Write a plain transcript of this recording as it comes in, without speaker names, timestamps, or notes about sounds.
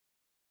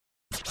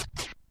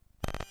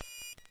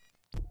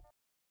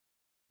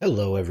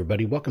Hello,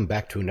 everybody. Welcome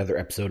back to another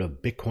episode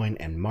of Bitcoin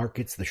and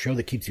Markets, the show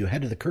that keeps you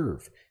ahead of the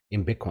curve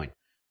in Bitcoin.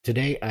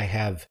 Today, I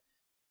have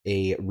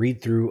a read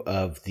through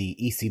of the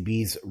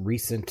ECB's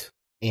recent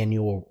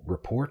annual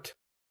report.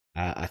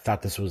 I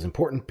thought this was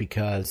important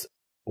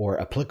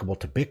or applicable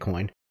to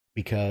Bitcoin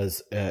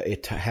because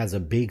it has a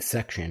big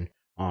section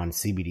on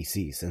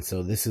CBDCs. And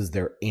so this is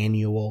their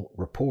annual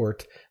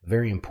report,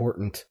 very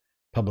important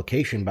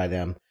publication by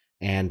them.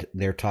 And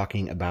they're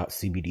talking about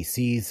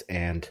CBDCs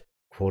and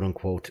quote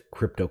unquote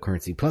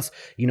cryptocurrency. Plus,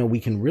 we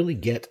can really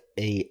get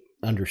a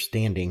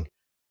understanding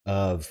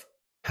of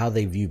how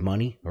they view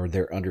money or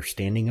their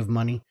understanding of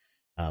money,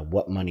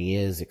 what money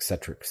is, et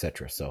cetera, et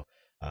cetera. So,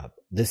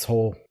 this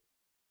whole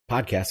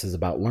podcast is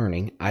about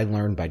learning. I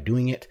learn by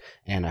doing it,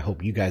 and I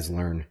hope you guys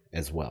learn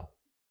as well.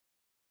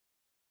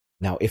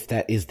 Now, if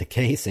that is the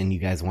case and you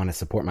guys want to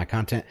support my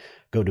content,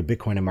 go to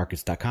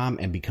bitcoinandmarkets.com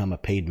and become a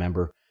paid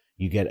member.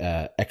 You get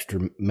an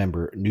extra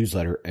member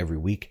newsletter every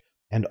week.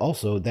 And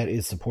also that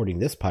is supporting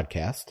this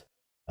podcast,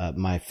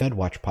 my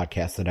FedWatch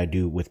podcast that I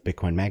do with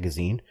Bitcoin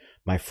Magazine,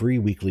 my free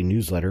weekly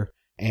newsletter,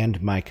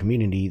 and my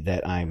community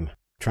that I'm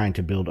trying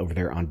to build over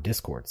there on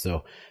Discord.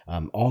 So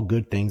all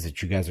good things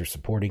that you guys are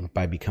supporting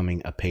by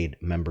becoming a paid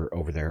member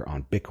over there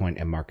on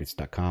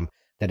bitcoinandmarkets.com.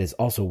 That is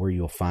also where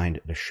you'll find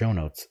the show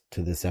notes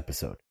to this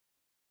episode.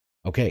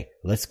 Okay,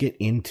 let's get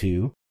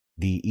into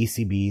the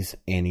ECB's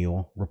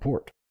annual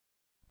report.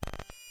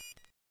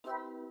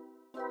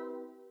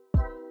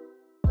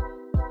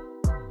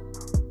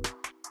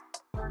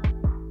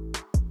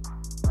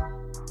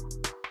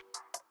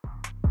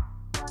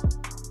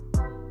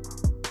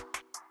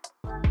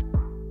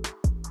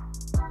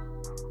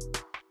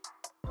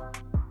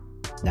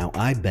 Now,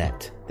 I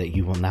bet that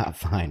you will not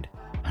find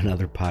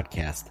another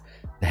podcast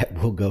that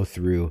will go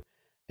through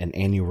an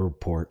annual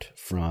report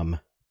from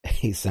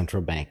a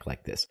central bank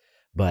like this.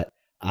 But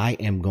I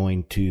am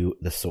going to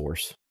the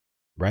source,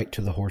 right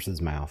to the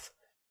horse's mouth.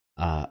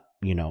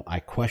 I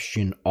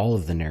question all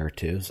of the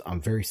narratives.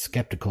 I'm very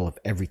skeptical of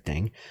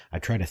everything. I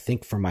try to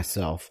think for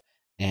myself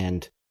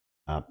and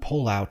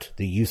pull out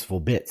the useful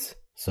bits.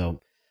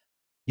 So,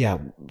 yeah,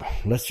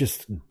 let's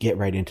just get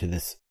right into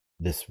this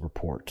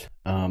report.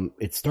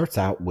 It starts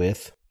out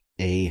with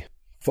a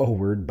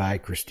foreword by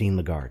Christine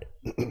Lagarde.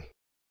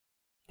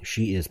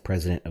 She is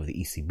president of the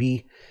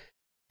ECB.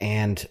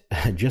 And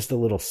just a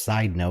little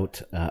side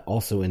note,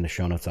 also in the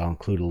show notes, I'll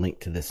include a link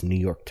to this New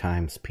York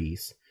Times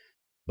piece.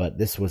 But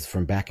this was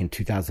from back in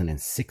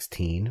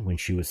 2016 when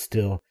she was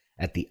still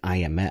at the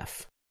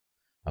IMF.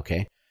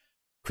 Okay.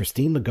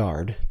 Christine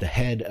Lagarde, the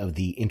head of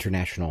the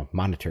International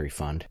Monetary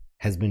Fund,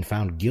 has been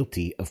found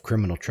guilty of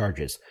criminal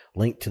charges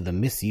linked to the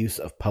misuse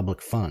of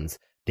public funds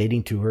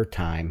dating to her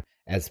time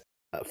as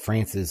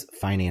France's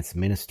finance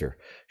minister.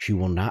 She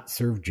will not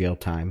serve jail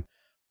time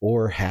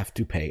or have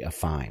to pay a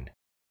fine.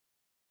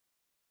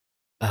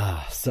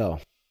 So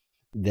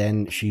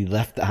then she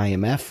left the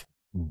IMF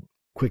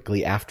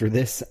quickly after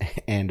this.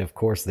 And of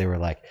course they were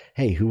like,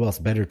 hey, who else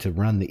better to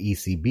run the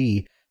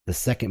ECB, the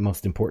second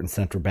most important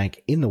central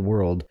bank in the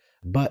world,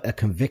 but a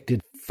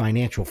convicted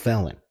financial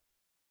felon?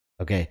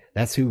 Okay,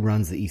 that's who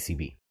runs the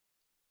ECB.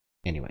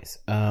 Anyways,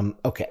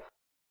 okay,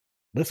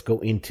 let's go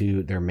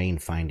into their main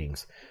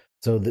findings.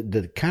 So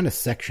the kind of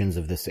sections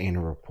of this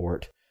annual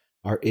report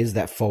is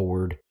that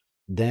forward,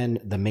 then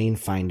the main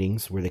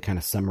findings where they kind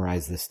of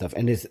summarize this stuff.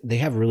 And they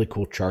have really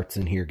cool charts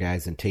in here,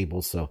 guys, and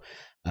tables. So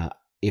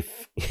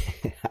if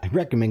I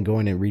recommend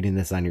going and reading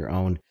this on your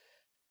own.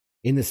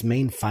 In this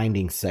main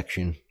findings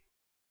section,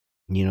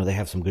 they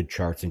have some good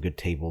charts and good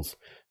tables.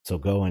 So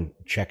go and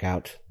check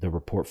out the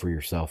report for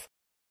yourself.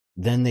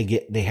 Then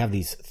they have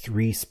these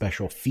three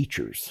special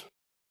features.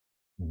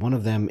 One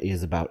of them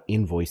is about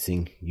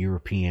invoicing,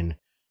 European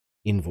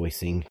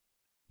invoicing.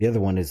 The other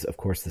one is, of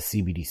course, the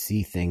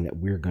CBDC thing that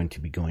we're going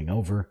to be going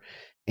over.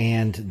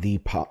 And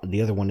the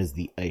other one is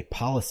a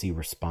policy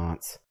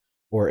response,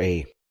 or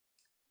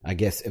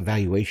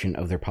evaluation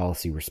of their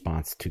policy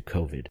response to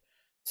COVID.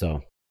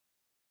 So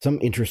some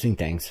interesting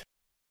things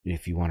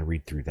if you want to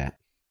read through that.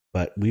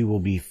 But we will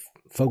be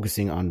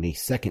focusing on the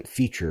second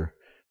feature,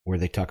 where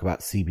they talk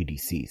about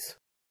CBDCs.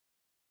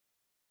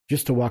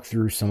 Just to walk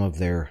through some of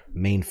their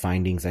main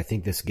findings, I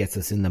think this gets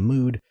us in the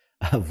mood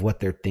of what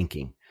they're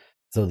thinking.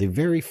 So the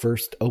very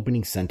first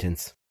opening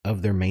sentence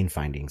of their main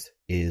findings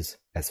is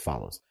as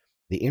follows.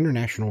 The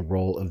international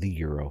role of the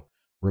euro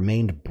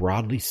remained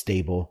broadly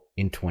stable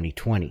in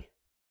 2020.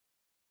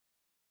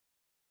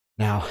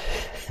 Now,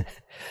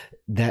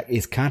 that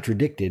is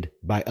contradicted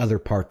by other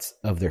parts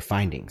of their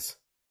findings.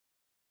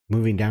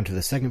 Moving down to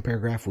the second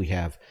paragraph, we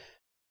have,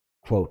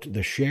 quote,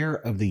 the share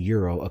of the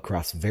euro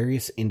across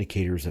various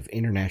indicators of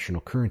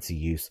international currency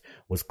use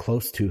was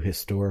close to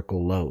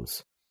historical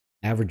lows,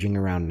 averaging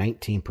around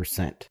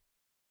 19%.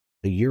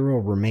 The euro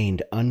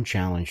remained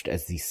unchallenged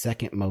as the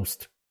second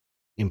most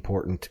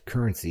important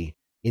currency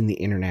in the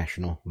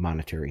international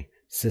monetary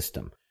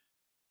system.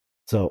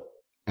 So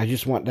I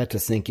just want that to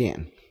sink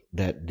in,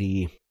 that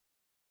the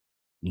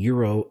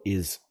euro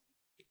is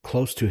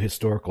close to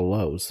historical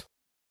lows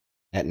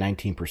at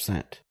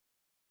 19%.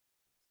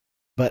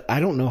 But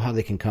I don't know how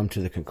they can come to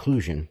the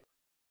conclusion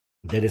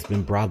that it's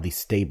been broadly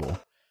stable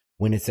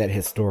when it's at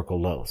historical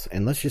lows.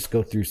 And let's just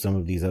go through some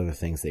of these other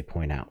things they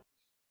point out.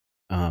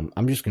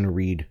 I'm just going to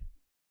read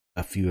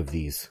a few of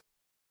these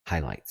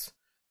highlights.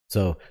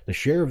 So the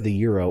share of the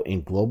euro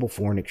in global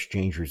foreign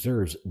exchange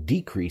reserves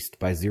decreased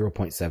by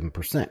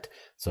 0.7%,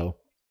 so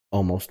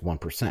almost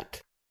 1%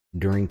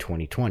 during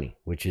 2020,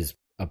 which is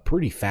a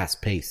pretty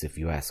fast pace if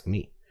you ask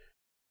me.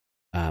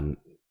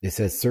 It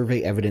says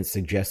survey evidence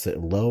suggests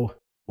that low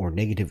or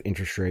negative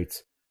interest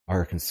rates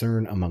are a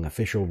concern among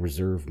official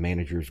reserve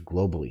managers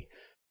globally.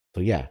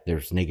 So yeah,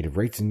 there's negative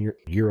rates in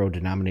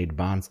euro-denominated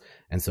bonds,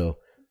 and so,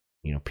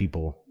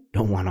 people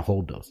don't want to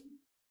hold those.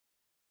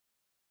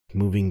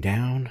 Moving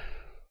down,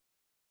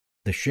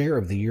 the share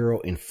of the euro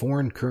in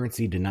foreign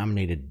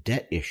currency-denominated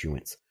debt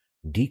issuance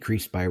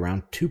decreased by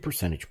around 2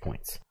 percentage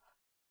points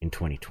in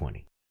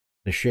 2020.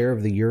 The share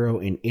of the euro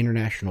in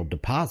international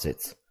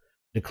deposits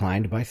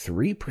declined by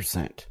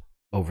 3%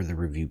 over the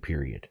review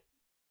period,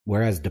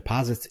 whereas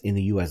deposits in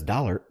the US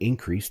dollar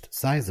increased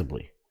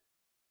sizably.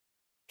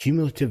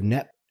 Cumulative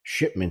net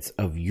shipments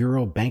of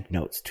euro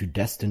banknotes to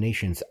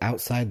destinations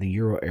outside the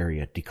euro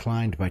area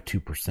declined by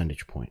 2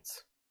 percentage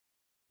points.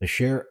 The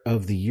share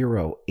of the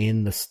euro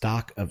in the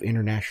stock of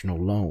international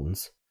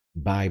loans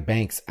by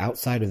banks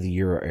outside of the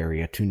euro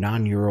area to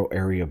non-euro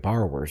area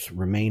borrowers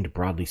remained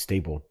broadly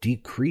stable,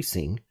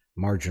 decreasing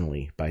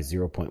marginally by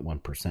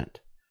 0.1%.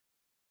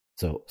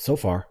 So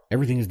far,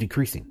 everything is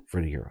decreasing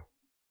for the euro.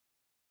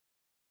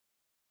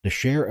 The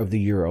share of the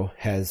euro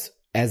as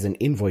an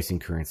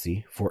invoicing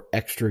currency for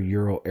extra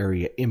euro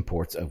area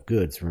imports of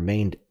goods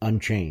remained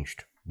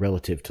unchanged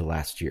relative to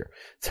last year.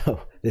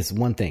 So this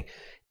one thing,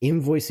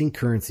 invoicing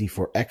currency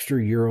for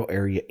extra euro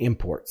area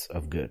imports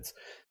of goods.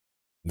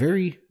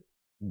 Very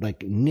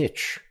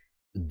niche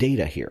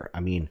data here.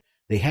 I mean,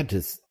 they had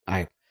to,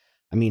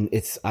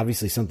 it's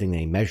obviously something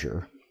they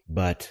measure,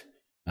 but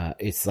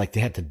it's like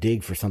they had to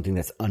dig for something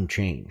that's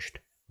unchanged,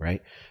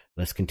 right?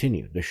 Let's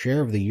continue. The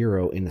share of the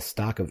euro in the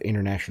stock of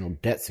international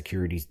debt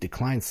securities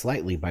declined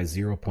slightly by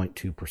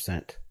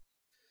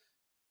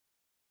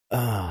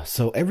 0.2%.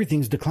 So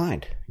everything's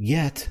declined.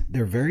 Yet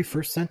their very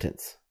first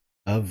sentence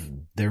of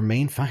their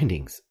main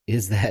findings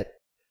is that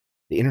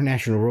the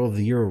international role of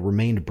the euro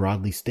remained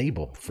broadly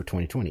stable for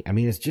 2020. I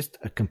mean, it's just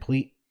a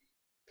complete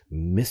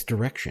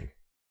misdirection.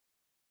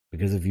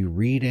 Because if you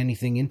read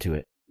anything into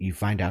it, you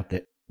find out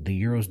that the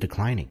euro's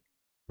declining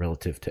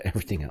relative to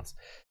everything else.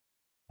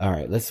 All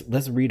right,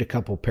 let's read a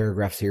couple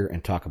paragraphs here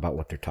and talk about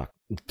what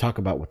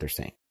they're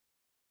saying.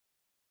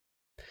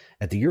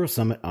 At the Euro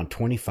Summit on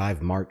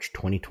 25 March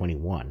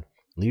 2021,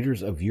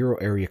 leaders of euro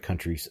area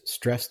countries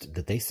stressed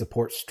that they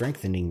support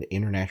strengthening the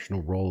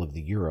international role of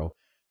the euro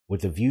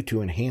with a view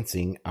to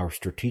enhancing our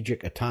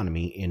strategic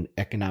autonomy in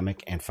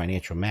economic and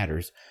financial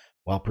matters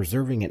while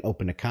preserving an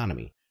open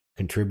economy,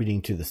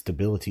 contributing to the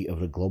stability of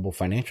the global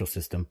financial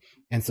system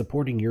and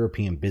supporting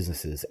European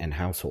businesses and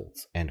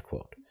households, end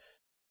quote.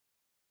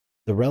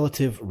 The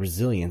relative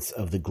resilience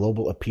of the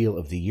global appeal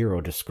of the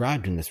euro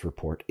described in this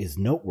report is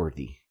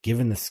noteworthy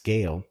given the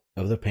scale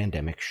of the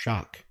pandemic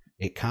shock.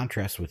 It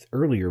contrasts with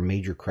earlier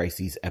major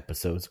crisis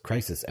episodes,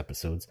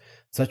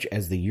 such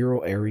as the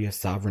euro area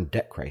sovereign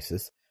debt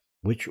crisis,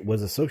 which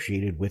was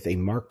associated with a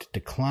marked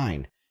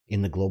decline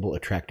in the global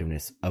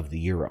attractiveness of the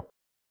euro.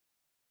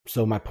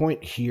 So my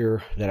point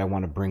here that I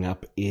want to bring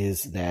up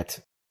is that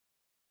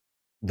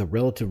the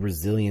relative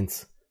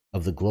resilience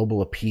of the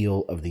global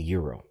appeal of the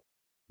euro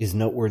is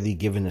noteworthy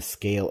given the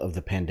scale of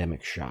the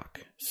pandemic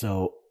shock.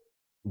 So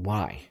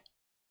why?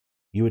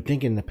 You would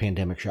think in the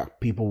pandemic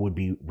shock, people would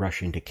be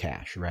rushing to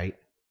cash, right?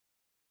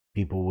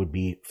 People would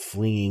be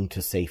fleeing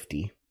to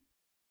safety.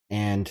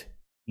 And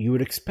you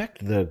would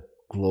expect the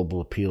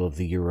global appeal of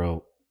the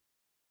euro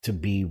to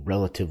be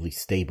relatively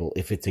stable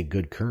if it's a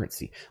good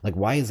currency. Like,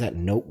 why is that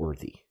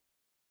noteworthy?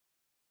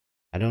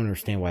 I don't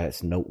understand why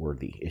that's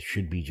noteworthy. It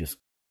should be just,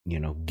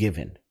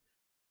 given.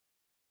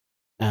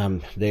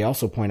 They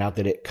also point out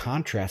that it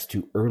contrasts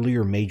to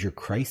earlier major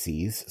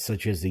crises,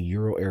 such as the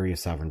euro area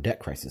sovereign debt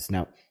crisis.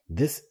 Now,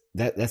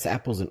 that's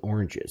apples and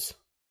oranges,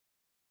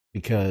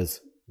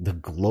 because the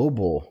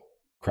global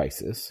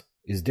crisis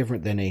is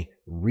different than a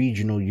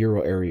regional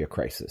euro area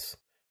crisis,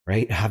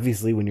 right?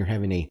 Obviously, when you're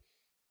having a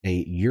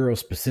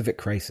euro-specific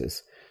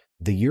crisis,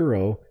 the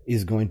euro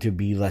is going to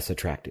be less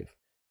attractive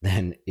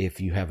than if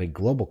you have a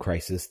global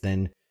crisis.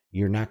 Then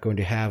you're not going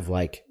to have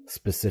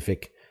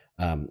specific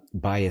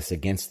bias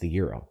against the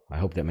euro. I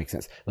hope that makes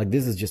sense.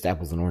 This is just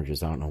apples and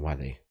oranges. I don't know why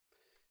they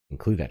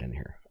include that in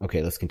here.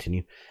 Okay, let's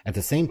continue. At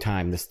the same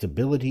time, the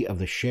stability of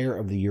the share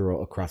of the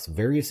euro across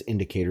various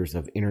indicators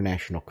of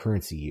international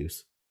currency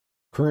use,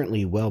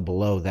 currently well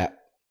below that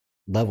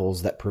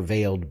levels that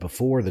prevailed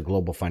before the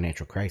global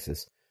financial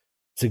crisis,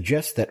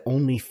 suggests that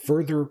only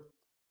further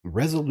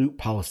resolute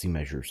policy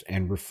measures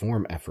and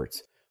reform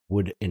efforts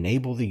would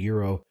enable the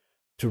euro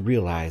to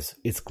realize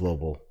its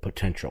global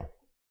potential.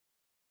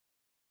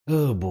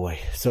 Oh boy.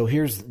 So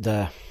here's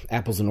the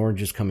apples and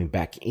oranges coming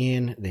back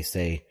in. They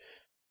say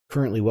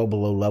currently well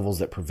below levels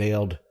that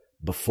prevailed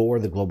before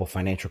the global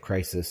financial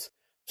crisis.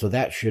 So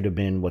that should have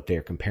been what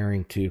they're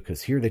comparing to,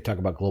 because here they talk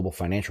about global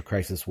financial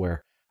crisis,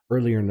 where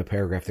earlier in the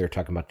paragraph they're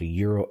talking about the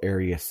euro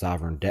area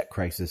sovereign debt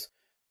crisis.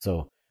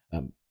 So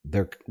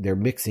they're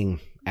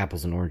mixing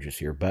apples and oranges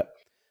here. But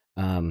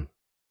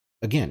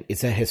again,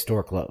 it's at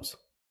historic lows,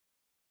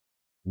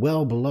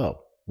 well below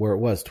where it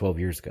was 12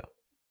 years ago.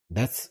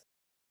 That's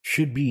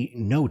should be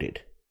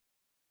noted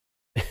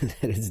that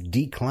it's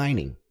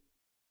declining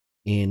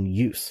in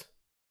use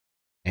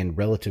and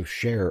relative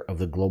share of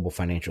the global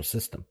financial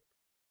system.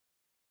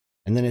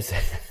 And then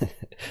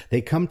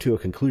they come to a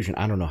conclusion.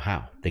 I don't know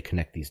how they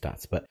connect these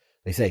dots, but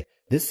they say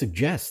this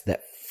suggests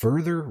that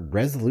further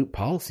resolute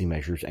policy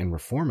measures and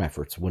reform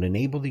efforts would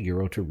enable the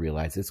euro to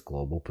realize its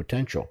global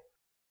potential.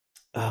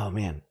 Oh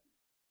man,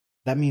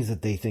 that means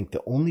that they think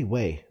the only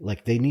way,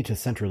 like they need to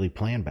centrally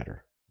plan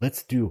better.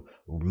 Let's do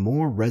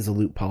more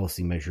resolute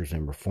policy measures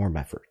and reform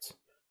efforts.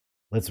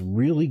 Let's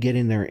really get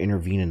in there and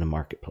intervene in the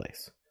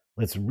marketplace.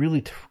 Let's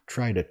really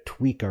try to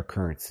tweak our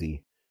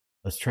currency.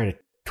 Let's try to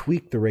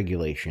tweak the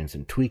regulations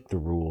and tweak the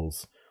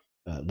rules.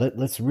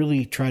 Let's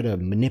really try to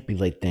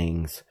manipulate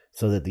things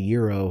so that the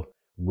euro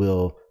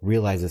will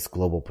realize its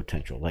global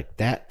potential. Like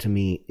that to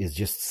me is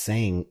just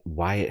saying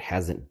why it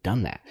hasn't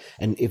done that.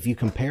 And if you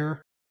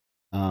compare,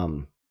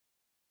 getting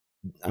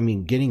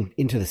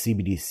into the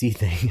CBDC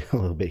thing a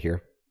little bit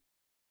here,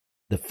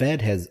 the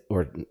Fed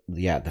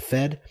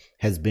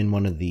has been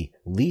one of the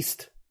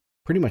least,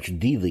 pretty much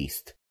the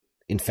least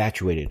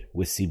infatuated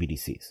with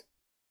CBDCs,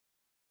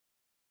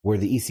 where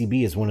the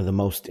ECB is one of the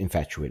most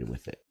infatuated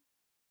with it,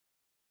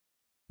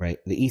 right?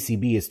 The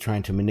ECB is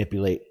trying to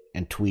manipulate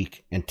and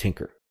tweak and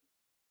tinker.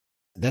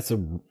 That's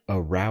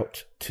a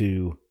route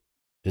to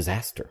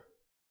disaster.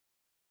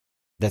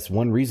 That's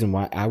one reason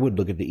why I would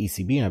look at the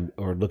ECB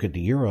or look at the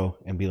euro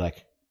and be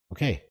like,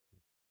 okay,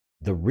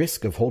 the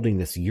risk of holding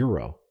this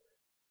euro,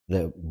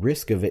 the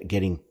risk of it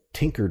getting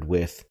tinkered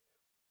with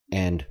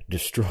and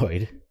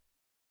destroyed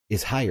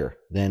is higher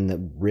than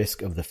the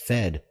risk of the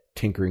Fed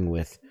tinkering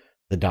with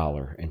the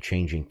dollar and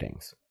changing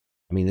things.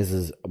 I mean, this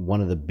is one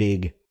of the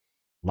big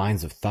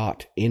lines of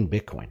thought in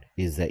Bitcoin,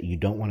 is that you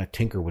don't want to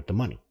tinker with the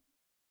money,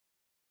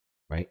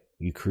 right?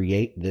 You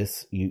create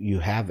this, you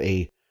have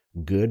a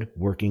good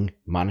working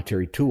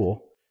monetary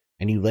tool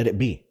and you let it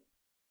be.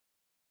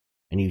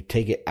 And you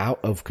take it out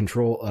of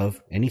control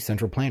of any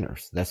central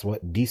planners. That's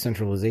what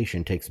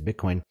decentralization takes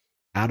Bitcoin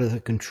out of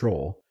the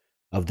control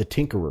of the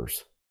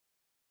tinkerers.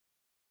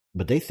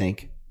 But they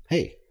think,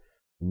 hey,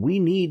 we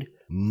need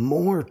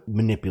more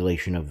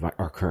manipulation of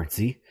our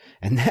currency,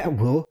 and that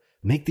will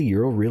make the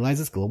euro realize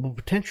its global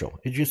potential.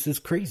 It just is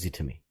crazy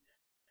to me.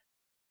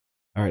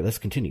 All right, let's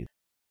continue.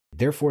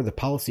 Therefore, the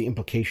policy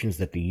implications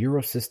that the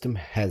euro system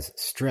has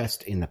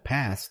stressed in the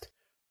past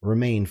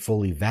remain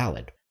fully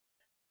valid.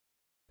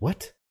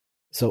 What?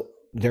 So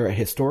they're at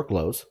historic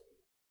lows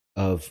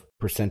of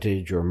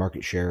percentage or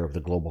market share of the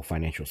global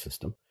financial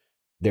system.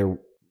 They're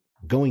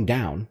going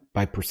down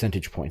by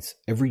percentage points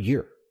every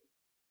year,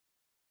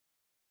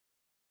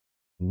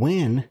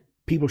 when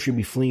people should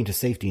be fleeing to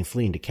safety and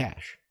fleeing to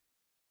cash.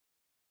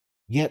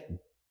 Yet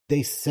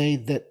they say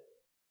that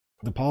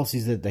the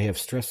policies that they have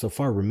stressed so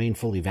far remain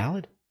fully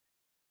valid.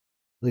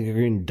 Like they're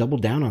going to double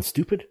down on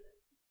stupid.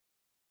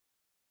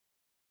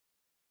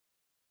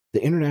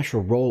 The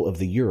international role of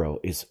the euro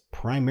is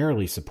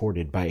primarily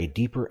supported by a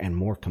deeper and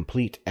more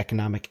complete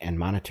economic and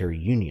monetary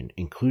union,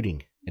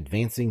 including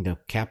advancing the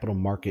capital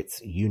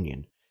markets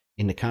union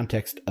in the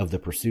context of the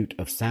pursuit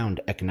of sound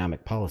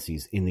economic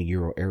policies in the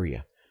euro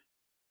area.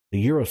 The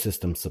euro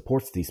system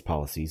supports these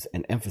policies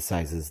and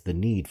emphasizes the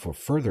need for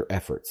further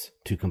efforts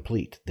to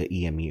complete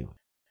the EMU.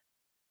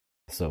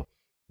 So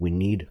we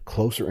need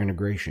closer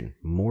integration,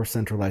 more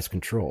centralized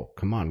control.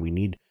 Come on, we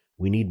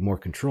need more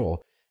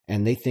control.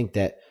 And they think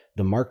that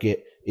the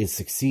market is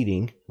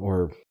succeeding,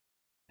 or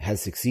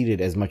has succeeded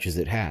as much as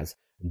it has,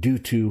 due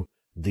to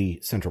the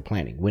central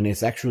planning, when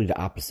it's actually the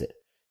opposite.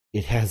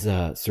 It has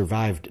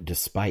survived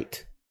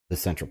despite the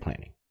central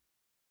planning.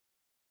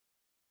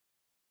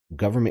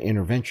 Government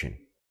intervention,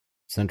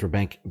 central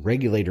bank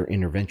regulator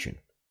intervention,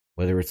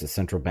 whether it's a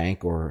central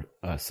bank or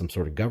some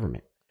sort of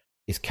government,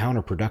 is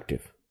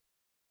counterproductive.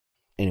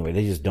 Anyway,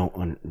 they just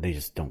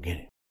don't get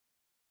it.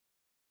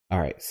 All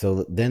right,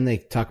 so then they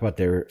talk about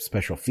their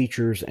special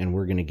features, and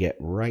we're going to get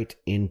right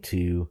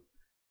into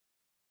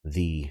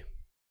the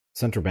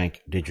central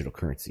bank digital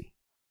currency.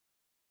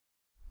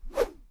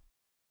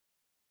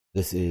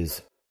 This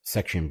is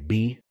section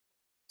B,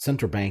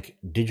 Central Bank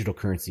Digital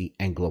Currency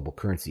and Global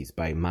Currencies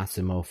by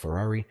Massimo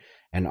Ferrari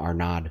and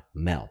Arnaud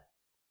Mel.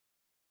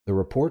 The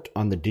report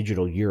on the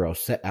digital euro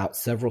set out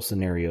several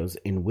scenarios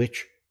in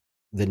which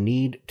the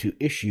need to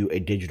issue a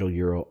digital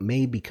euro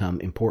may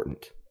become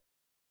important.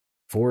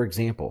 For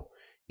example,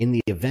 in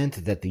the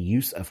event that the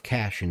use of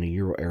cash in the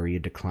euro area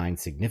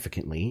declines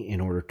significantly in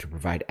order to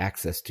provide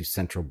access to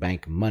central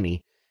bank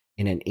money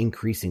in an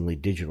increasingly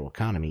digital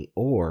economy,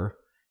 or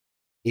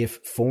if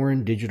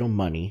foreign digital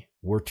money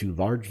were to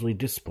largely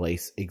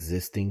displace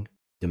existing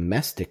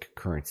domestic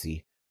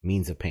currency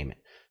means of payment.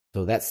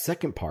 So that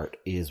second part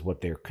is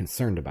what they're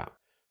concerned about.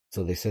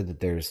 So they said that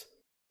there's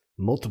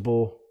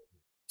multiple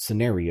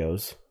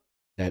scenarios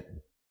that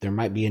there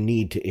might be a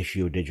need to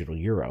issue a digital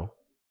euro.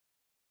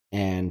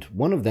 And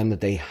one of them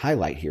that they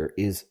highlight here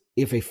is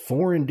if a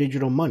foreign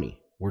digital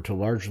money were to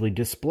largely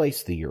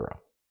displace the euro.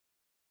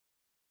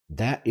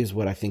 That is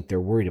what I think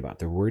they're worried about.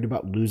 They're worried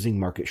about losing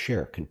market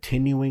share,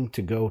 continuing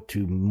to go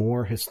to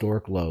more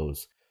historic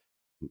lows,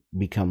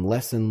 become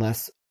less and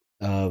less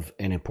of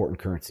an important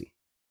currency.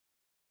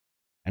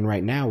 And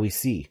right now we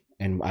see,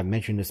 and I've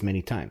mentioned this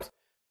many times,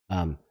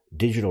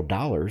 digital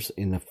dollars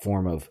in the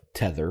form of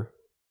Tether,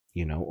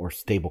 or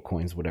stable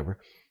coins, whatever.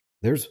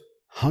 There's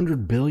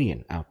 100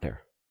 billion out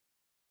there,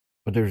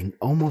 but there's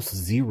almost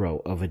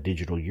zero of a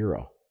digital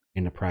euro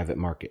in the private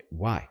market.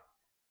 Why?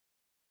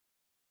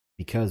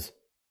 Because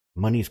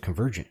money is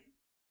convergent,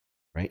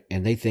 right?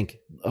 And they think,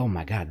 oh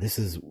my God, this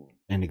is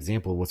an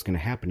example of what's going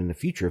to happen in the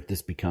future if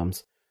this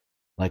becomes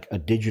like a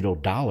digital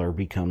dollar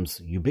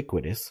becomes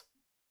ubiquitous.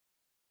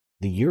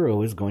 The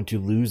euro is going to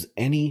lose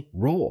any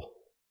role.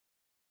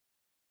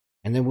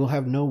 And then we'll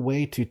have no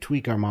way to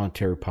tweak our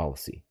monetary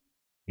policy.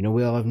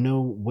 We'll have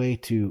no way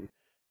to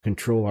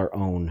control our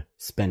own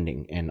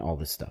spending and all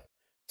this stuff.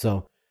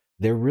 So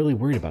they're really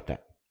worried about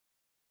that.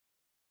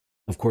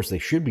 Of course, they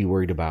should be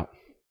worried about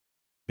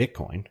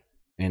Bitcoin.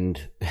 And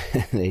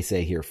they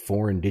say here,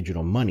 foreign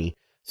digital money.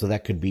 So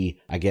that could be,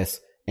 I guess,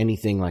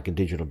 anything like a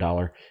digital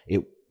dollar.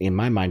 In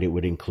my mind, it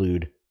would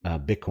include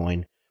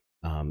Bitcoin.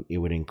 It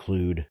would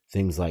include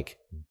things like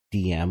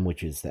DM,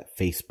 which is that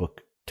Facebook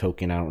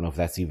token. I don't know if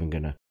that's even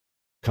going to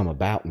come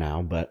about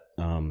now, but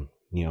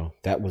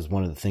that was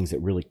one of the things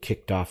that really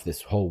kicked off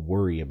this whole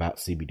worry about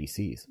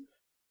CBDCs.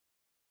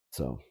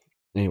 So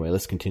anyway,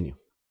 let's continue.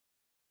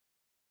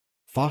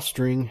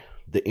 Fostering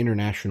the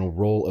international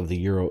role of the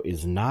euro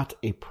is not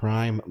a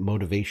prime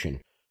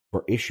motivation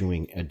for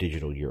issuing a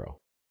digital euro.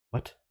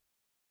 What?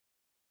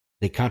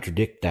 They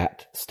contradict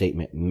that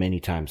statement many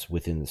times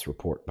within this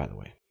report, by the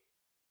way.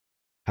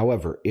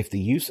 However, if the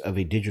use of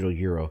a digital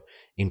euro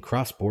in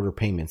cross-border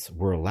payments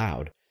were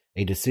allowed,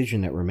 a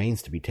decision that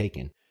remains to be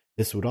taken,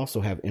 this would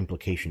also have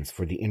implications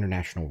for the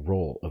international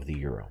role of the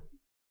euro.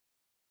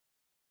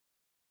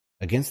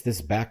 Against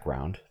this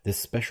background, this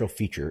special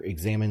feature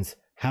examines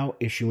how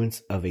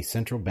issuance of a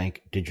central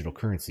bank digital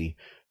currency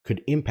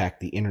could impact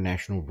the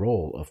international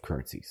role of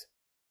currencies.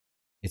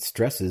 It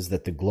stresses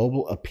that the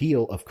global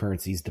appeal of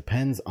currencies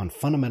depends on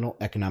fundamental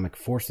economic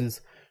forces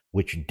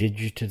which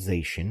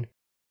digitization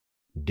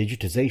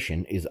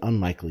is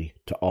unlikely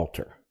to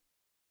alter.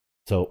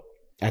 So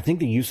I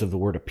think the use of the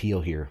word appeal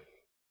here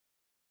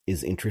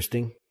is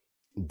interesting.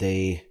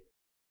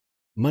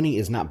 Money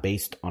is not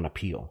based on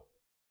appeal.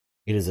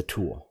 It is a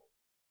tool.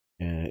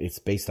 It's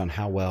based on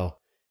how well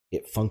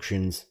it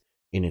functions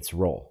in its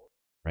role,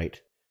 right?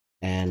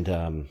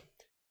 And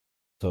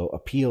so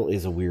appeal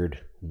is a weird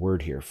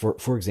word here.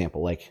 For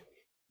example, like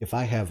if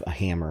I have a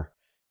hammer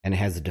and it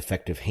has a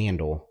defective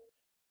handle,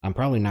 I'm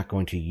probably not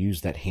going to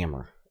use that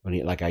hammer.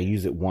 Like I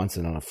use it once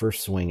and on the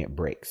first swing it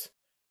breaks.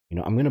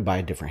 I'm going to buy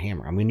a different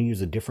hammer. I'm going to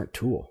use a different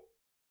tool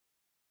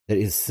that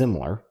is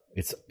similar.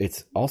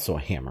 It's also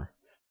a hammer,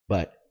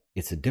 but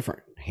it's a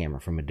different hammer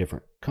from a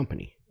different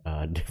company,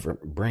 a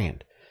different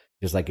brand,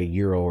 just like a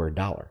euro or a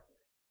dollar.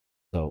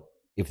 So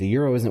if the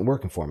euro isn't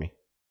working for me,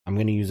 I'm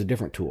going to use a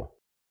different tool.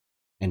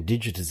 And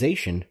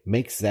digitization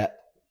makes that,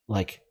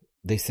 like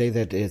they say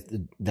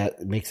that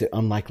makes it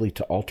unlikely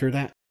to alter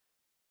that.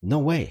 No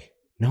way.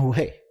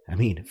 I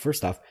mean,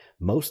 first off,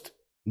 most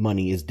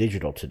money is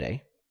digital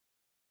today.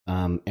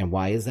 And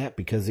why is that?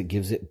 Because it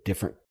gives it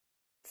different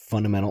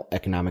fundamental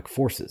economic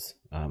forces,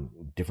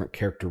 different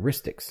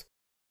characteristics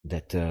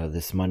that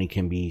this money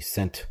can be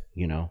sent,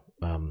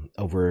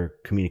 over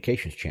a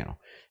communications channel.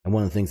 And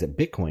one of the things that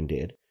Bitcoin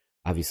did,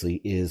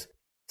 obviously, is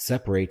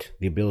separate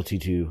the ability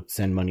to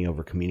send money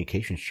over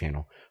communications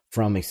channel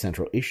from a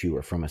central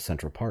issuer, from a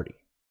central party,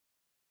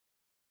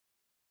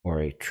 or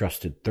a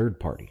trusted third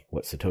party,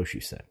 what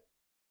Satoshi said.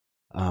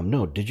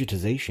 No,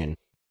 digitization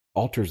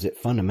alters it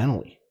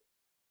fundamentally.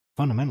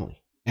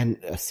 And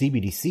a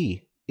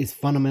CBDC is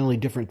fundamentally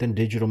different than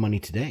digital money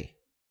today.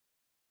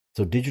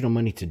 So digital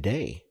money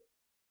today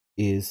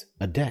is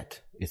a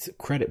debt. It's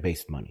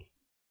credit-based money.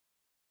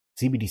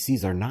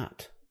 CBDCs are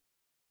not,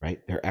 right?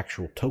 They're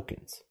actual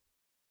tokens.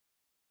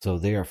 So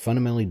they are a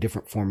fundamentally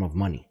different form of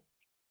money.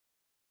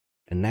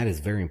 And that is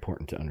very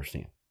important to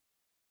understand,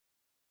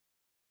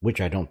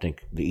 which I don't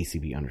think the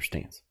ECB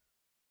understands.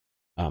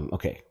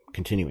 Okay,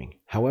 continuing.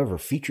 However,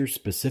 features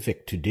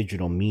specific to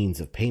digital means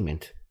of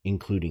payment,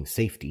 including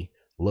safety,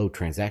 low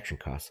transaction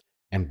costs,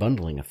 and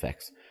bundling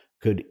effects,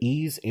 could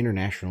ease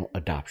international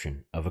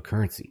adoption of a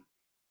currency.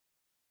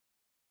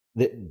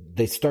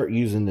 They start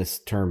using this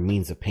term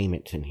means of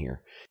payment in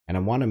here, and I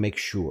want to make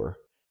sure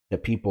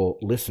that people,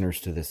 listeners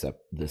to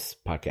this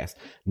podcast,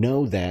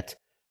 know that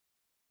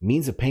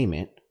means of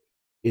payment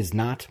is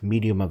not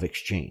medium of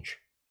exchange.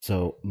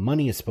 So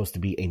money is supposed to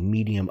be a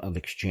medium of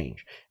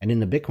exchange. And in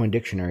the Bitcoin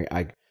dictionary,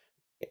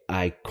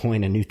 I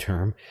coin a new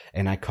term,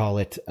 and I call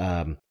it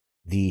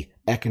the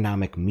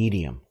economic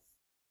medium.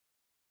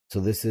 So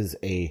this is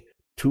a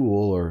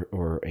tool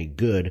or a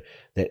good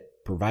that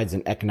provides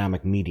an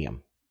economic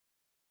medium.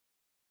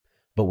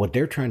 But what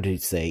they're trying to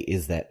say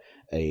is that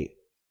a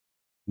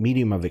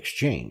medium of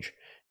exchange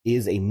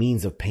is a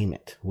means of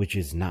payment, which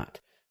is not.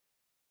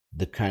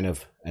 The kind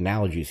of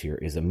analogies here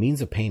is a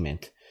means of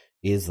payment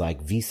is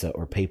like Visa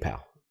or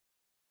PayPal.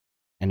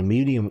 And a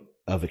medium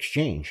of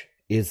exchange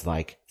is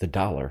like the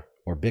dollar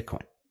or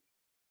Bitcoin.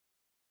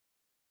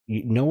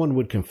 No one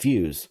would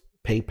confuse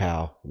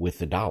PayPal with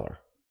the dollar,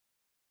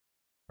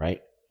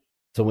 right?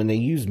 So when they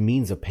use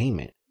means of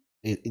payment,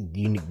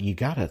 you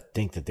got to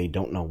think that they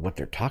don't know what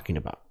they're talking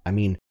about. I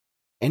mean,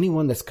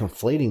 anyone that's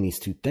conflating these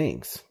two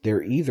things,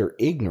 they're either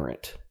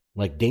ignorant,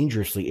 like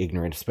dangerously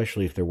ignorant,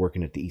 especially if they're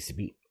working at the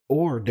ECB,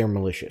 or they're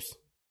malicious.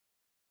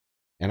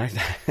 And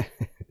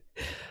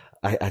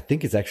I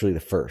think it's actually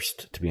the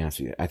first, to be honest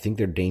with you. I think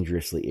they're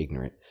dangerously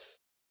ignorant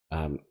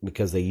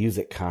because they use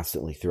it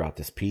constantly throughout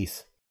this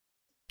piece.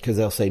 Because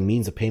they'll say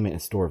means of payment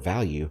and store of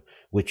value,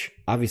 which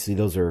obviously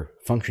those are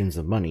functions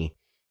of money,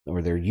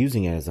 or they're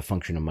using it as a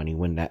function of money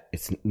when that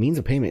it's means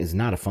of payment is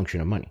not a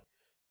function of money.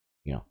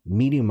 You know,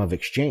 medium of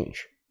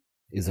exchange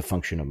is a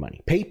function of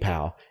money.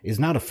 PayPal is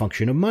not a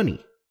function of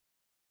money.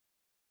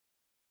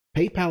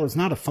 PayPal is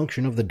not a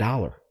function of the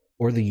dollar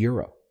or the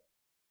euro.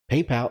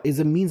 PayPal is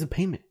a means of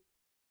payment.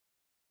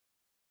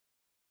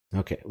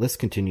 Okay, let's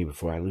continue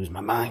before I lose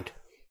my mind.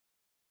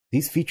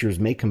 These features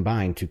may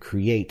combine to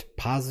create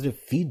positive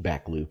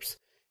feedback loops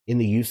in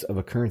the use of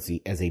a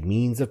currency as a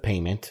means of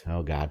payment,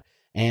 oh God,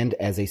 and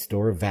as a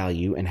store of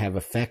value, and have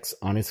effects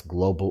on its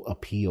global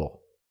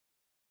appeal.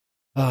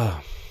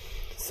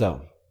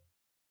 So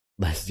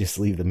let's just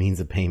leave the means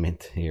of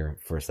payment here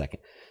for a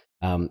second.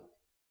 And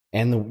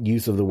the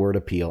use of the word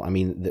appeal. I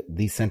mean,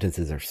 these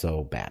sentences are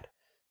so bad.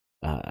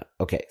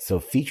 Okay, so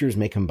features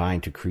may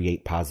combine to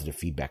create positive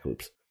feedback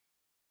loops.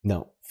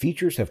 No,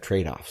 features have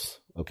trade-offs,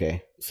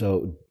 okay?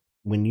 So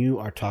when you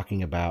are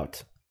talking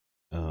about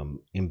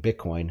in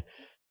Bitcoin,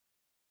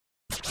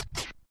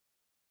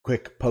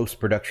 quick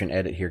post-production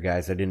edit here,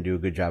 guys. I didn't do a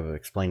good job of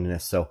explaining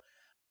this. So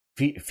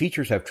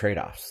features have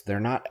trade-offs.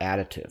 They're not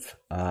additive.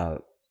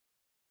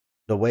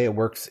 The way it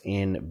works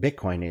in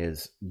Bitcoin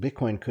is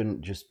Bitcoin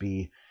couldn't just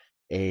be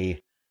a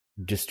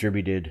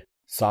distributed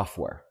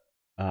software.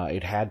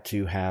 It had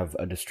to have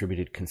a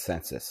distributed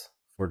consensus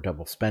for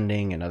double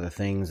spending and other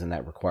things, and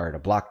that required a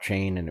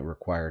blockchain, and it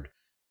required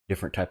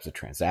different types of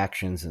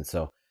transactions. And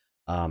so,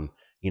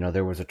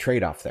 there was a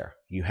trade-off there.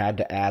 You had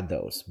to add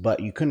those,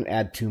 but you couldn't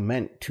add too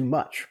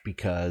much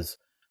because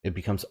it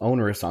becomes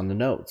onerous on the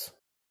nodes.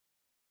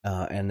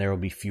 And there will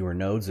be fewer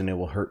nodes, and it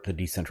will hurt the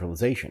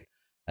decentralization.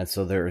 And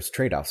so there is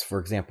trade-offs. For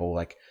example,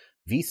 like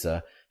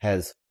Visa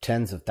has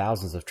tens of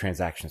thousands of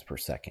transactions per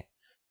second,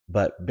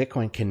 but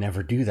Bitcoin can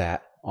never do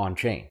that on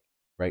chain,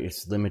 right?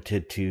 It's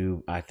limited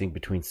to, I think,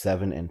 between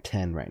 7 and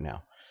 10 right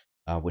now.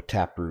 With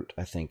Taproot,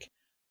 I think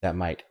that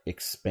might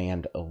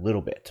expand a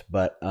little bit.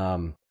 But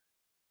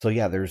so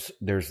yeah,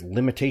 there's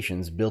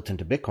limitations built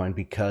into Bitcoin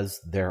because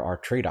there are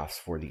trade-offs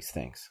for these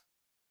things.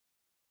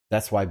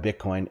 That's why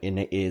Bitcoin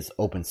is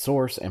open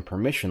source and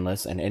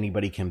permissionless, and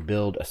anybody can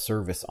build a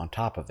service on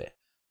top of it.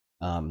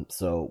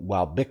 So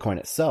while Bitcoin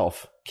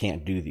itself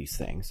can't do these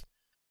things,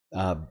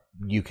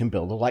 you can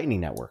build a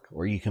Lightning Network,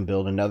 or you can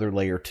build another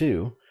layer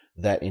 2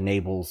 that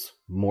enables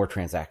more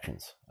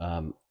transactions,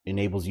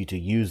 enables you to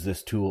use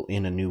this tool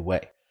in a new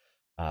way.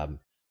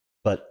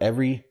 But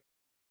every,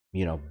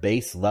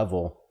 base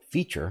level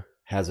feature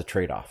has a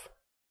trade-off.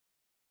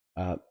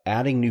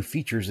 Adding new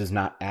features is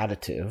not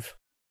additive.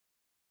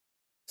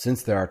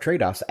 Since there are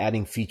trade-offs,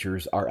 adding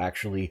features are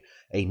actually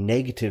a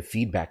negative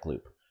feedback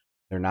loop.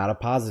 They're not a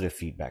positive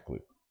feedback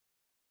loop.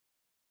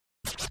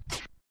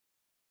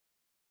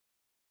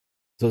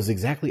 So it's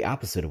exactly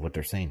opposite of what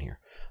they're saying here.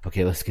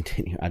 Okay, let's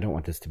continue. I don't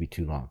want this to be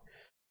too long.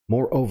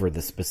 Moreover,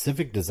 the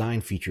specific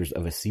design features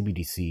of a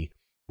CBDC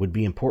would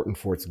be important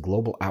for its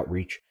global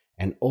outreach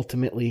and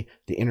ultimately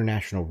the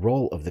international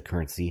role of the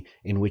currency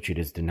in which it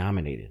is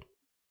denominated.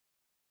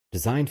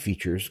 Design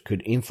features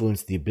could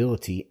influence the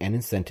ability and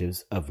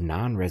incentives of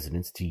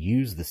non-residents to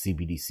use the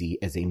CBDC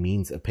as a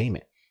means of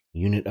payment,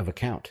 unit of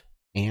account,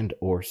 and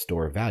or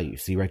store of value.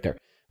 See right there.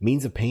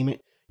 Means of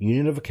payment,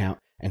 unit of account,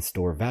 and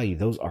store of value.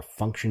 Those are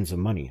functions of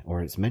money,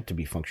 or it's meant to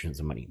be functions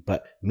of money.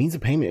 But means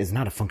of payment is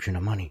not a function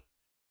of money.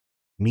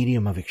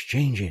 Medium of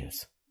exchange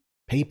is.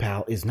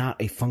 PayPal is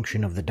not a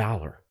function of the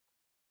dollar.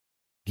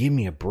 Give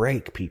me a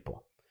break,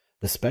 people.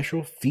 The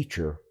special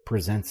feature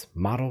presents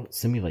model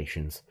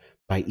simulations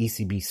by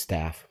ECB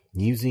staff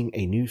using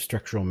a new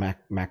structural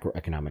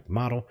macroeconomic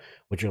model,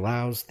 which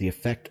allows the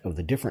effect of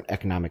the different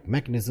economic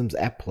mechanisms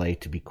at play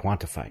to be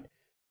quantified.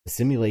 The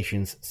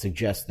simulations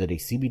suggest that a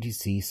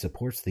CBDC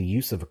supports the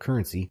use of a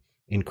currency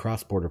in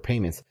cross-border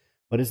payments,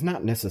 but is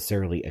not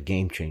necessarily a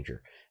game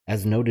changer.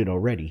 As noted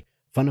already,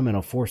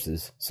 fundamental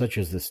forces, such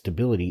as the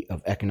stability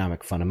of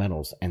economic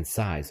fundamentals and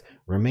size,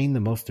 remain the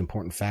most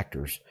important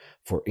factors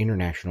for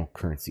international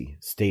currency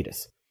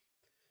status.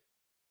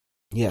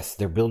 Yes,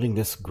 they're building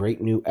this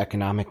great new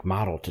economic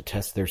model to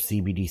test their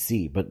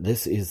CBDC, but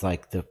this is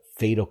like the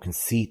fatal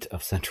conceit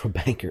of central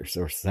bankers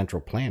or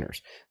central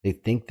planners. They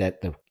think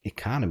that the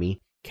economy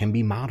can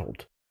be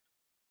modeled.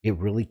 It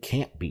really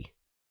can't be.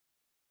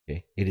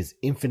 Okay? It is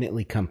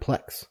infinitely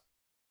complex.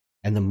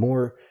 And the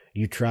more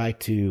you try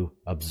to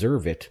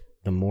observe it,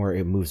 the more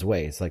it moves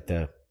away. It's like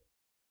the,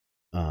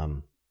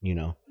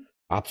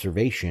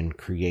 observation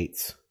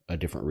creates a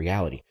different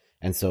reality.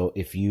 And so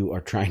if you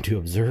are trying to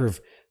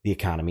observe the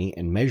economy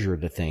and measure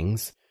the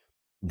things,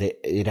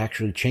 it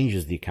actually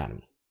changes the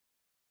economy.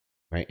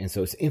 Right? And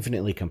so it's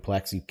infinitely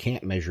complex. You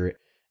can't measure it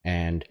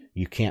and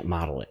you can't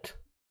model it.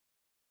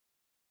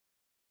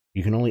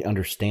 You can only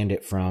understand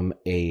it from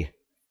a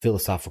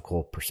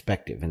philosophical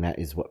perspective, and that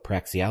is what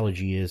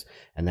praxeology is,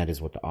 and that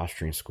is what the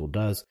Austrian school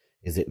does,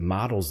 is it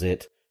models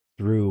it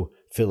through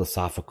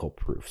philosophical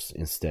proofs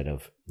instead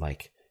of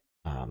like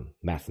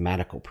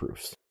mathematical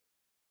proofs.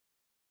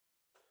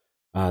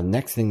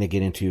 Next thing they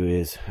get into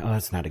is,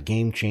 it's not a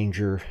game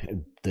changer.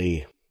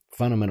 The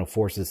fundamental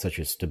forces such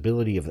as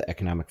stability of the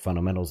economic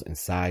fundamentals and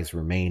size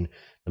remain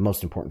the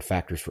most important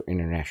factors for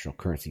international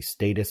currency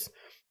status.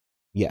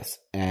 Yes,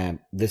 and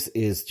this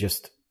is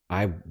just,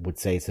 I would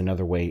say it's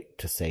another way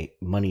to say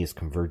money is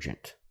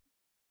convergent.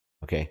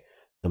 Okay?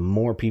 The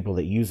more people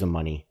that use a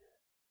money,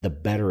 the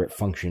better it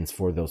functions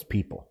for those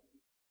people.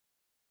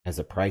 As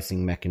a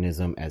pricing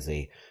mechanism, as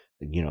a,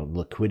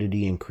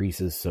 liquidity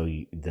increases, so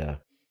the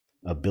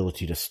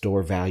ability to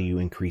store value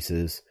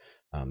increases,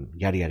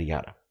 yada, yada,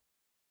 yada.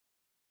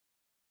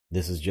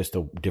 This is just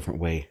a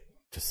different way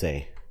to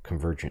say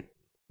convergent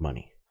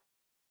money.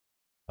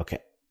 Okay,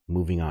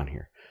 moving on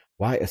here.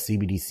 Why a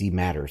CBDC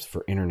matters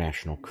for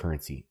international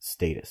currency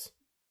status.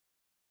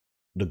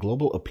 The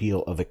global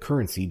appeal of a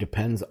currency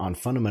depends on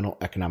fundamental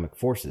economic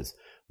forces,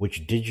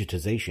 which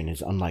digitization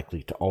is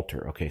unlikely to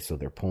alter. Okay, so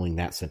they're pulling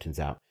that sentence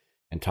out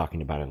and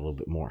talking about it a little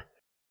bit more.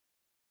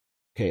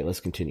 Okay, let's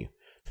continue.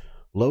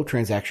 Low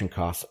transaction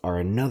costs are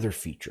another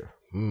feature.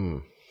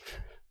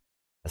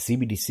 A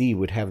CBDC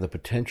would have the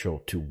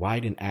potential to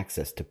widen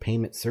access to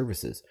payment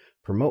services,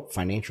 promote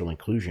financial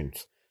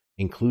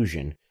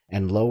inclusion,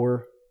 and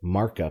lower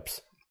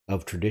markups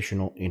of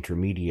traditional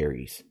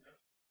intermediaries.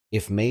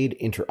 If made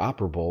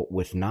interoperable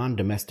with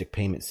non-domestic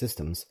payment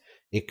systems,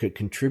 it could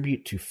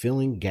contribute to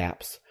filling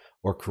gaps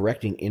or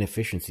correcting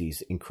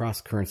inefficiencies in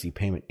cross-currency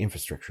payment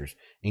infrastructures,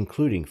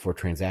 including for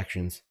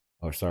transfers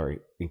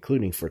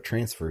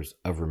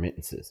of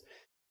remittances.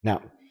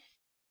 Now,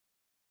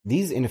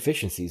 these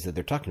inefficiencies that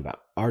they're talking about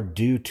are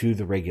due to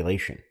the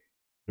regulation.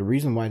 The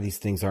reason why these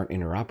things aren't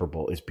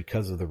interoperable is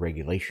because of the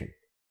regulation.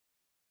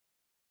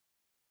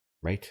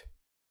 Right?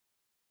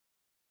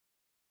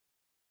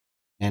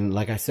 And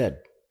like I said,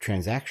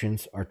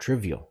 transactions are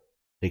trivial.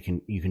 You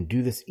can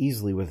do this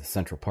easily with a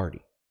central party.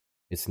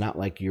 It's not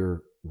like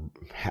you're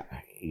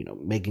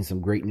making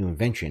some great new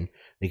invention.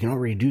 They can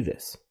already do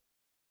this.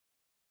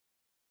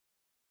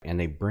 And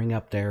they bring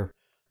up there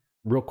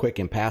real quick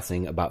in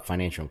passing about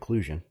financial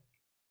inclusion.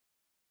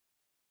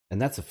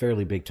 And that's a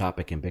fairly big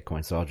topic in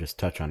Bitcoin, so I'll just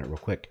touch on it real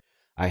quick.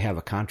 I have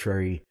a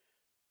contrarian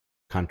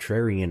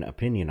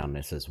opinion on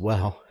this as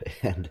well,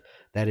 and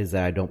that is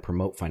that I don't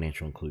promote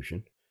financial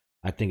inclusion.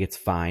 I think it's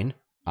fine.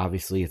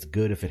 Obviously, it's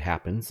good if it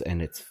happens,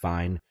 and it's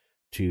fine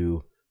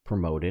to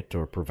promote it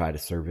or provide a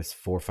service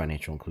for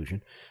financial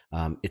inclusion.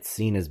 It's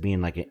seen as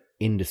being like an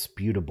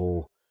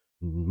indisputable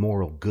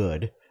moral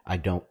good. I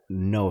don't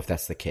know if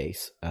that's the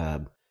case. I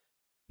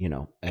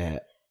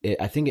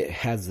think it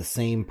has the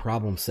same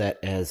problem set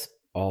as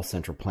all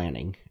central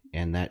planning,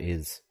 and that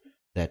is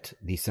that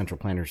these central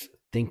planners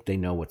think they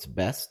know what's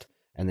best,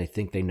 and they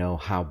think they know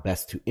how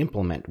best to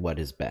implement what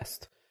is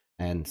best.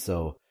 And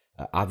so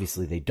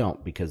obviously they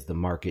don't, because the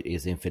market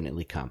is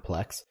infinitely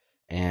complex,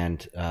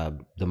 and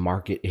the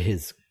market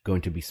is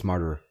going to be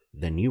smarter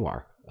than you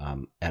are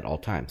at all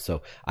times.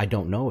 So I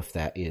don't know if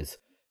that is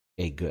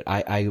a good.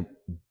 I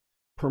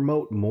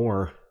promote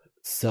more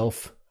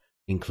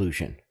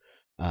self-inclusion,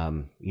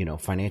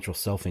 financial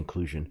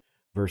self-inclusion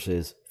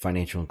versus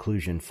financial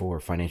inclusion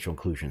for financial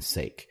inclusion's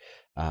sake.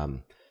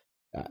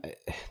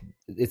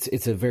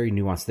 It's a very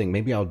nuanced thing.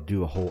 Maybe I'll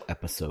do a whole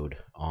episode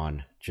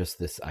on just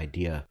this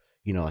idea,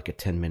 like a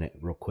 10-minute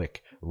real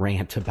quick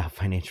rant about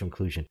financial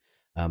inclusion.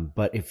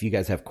 But if you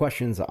guys have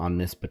questions on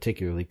this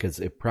particularly, because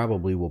it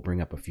probably will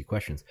bring up a few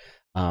questions,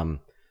 then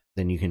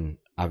you can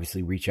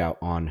obviously reach out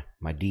on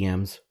my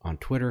DMs on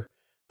Twitter,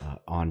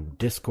 on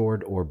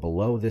Discord, or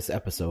below this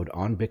episode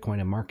on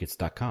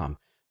bitcoinandmarkets.com.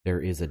 There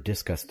is a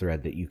discuss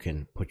thread that you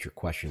can put your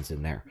questions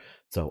in there.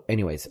 So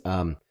anyways,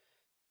 I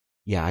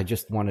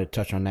just wanted to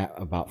touch on that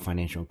about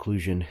financial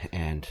inclusion,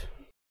 and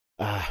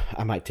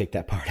I might take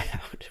that part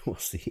out. We'll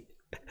see.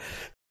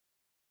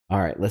 All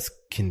right, let's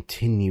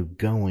continue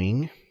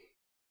going.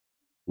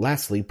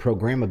 Lastly,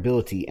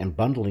 programmability and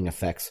bundling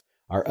effects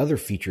are other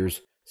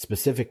features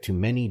specific to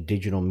many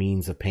digital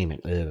means of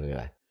payment.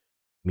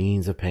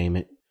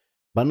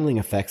 Bundling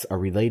effects are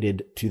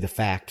related to the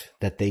fact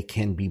that they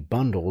can be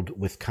bundled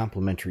with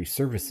complementary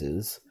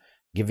services,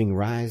 giving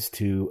rise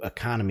to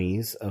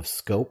economies of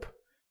scope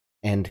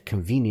and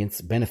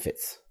convenience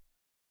benefits.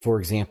 For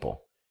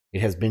example,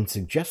 It has been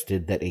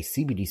suggested that a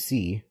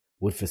CBDC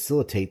would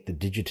facilitate the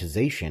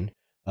digitization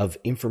of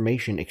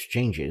information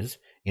exchanges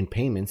in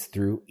payments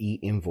through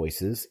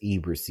e-invoices,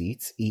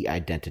 e-receipts,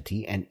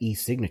 e-identity, and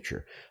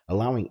e-signature,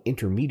 allowing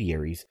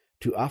intermediaries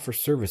to offer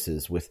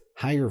services with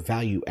higher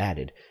value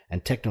added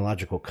and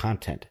technological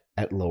content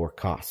at lower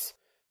costs.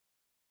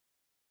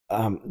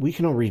 We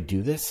can already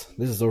do this.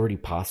 This is already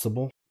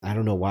possible. I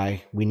don't know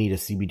why we need a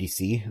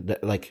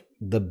CBDC.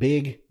 The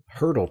big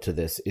hurdle to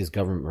this is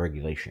government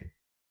regulation.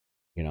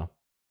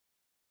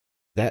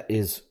 That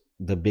is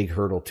the big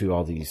hurdle to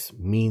all these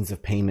means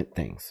of payment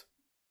things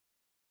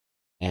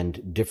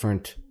and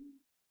different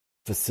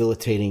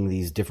facilitating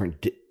these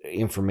different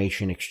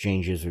information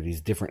exchanges or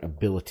these different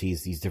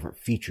abilities, these different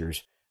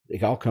features.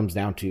 It all comes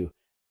down to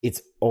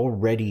it's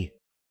already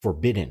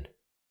forbidden,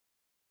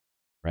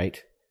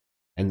 right?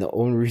 And the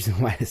only reason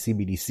why the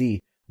CBDC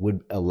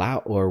would allow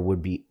or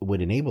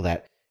would enable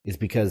that is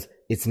because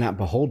it's not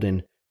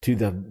beholden to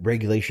the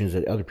regulations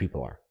that other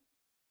people are.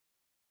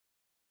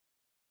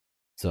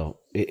 So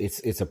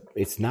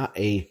it's not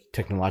a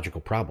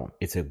technological problem.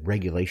 It's a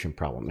regulation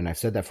problem. And I've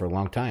said that for a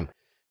long time,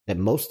 that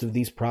most of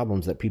these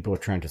problems that people are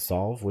trying to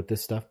solve with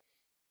this stuff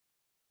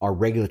are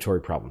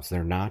regulatory problems.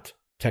 They're not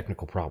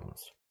technical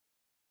problems.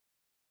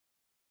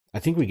 I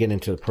think we get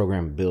into the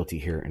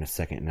programmability here in a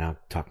second, and I'll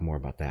talk more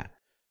about that.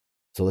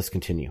 So let's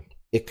continue.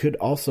 It could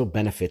also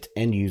benefit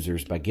end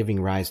users by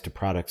giving rise to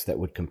products that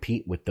would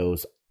compete with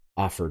those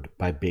offered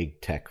by big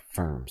tech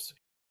firms.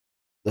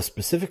 The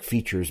specific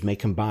features may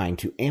combine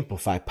to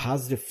amplify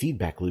positive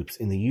feedback loops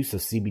in the use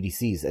of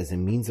CBDCs as a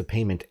means of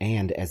payment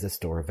and as a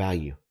store of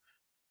value.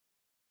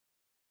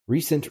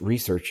 Recent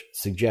research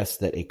suggests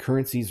that a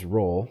currency's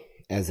role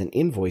as an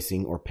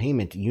invoicing or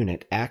payment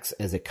unit acts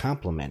as a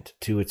complement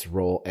to its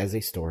role as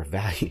a store of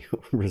value,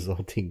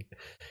 resulting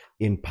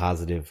in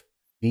positive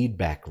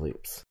feedback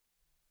loops.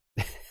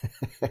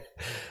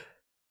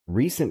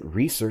 Recent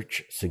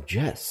research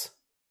suggests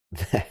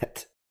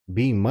that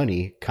being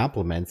money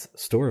complements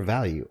store of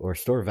value, or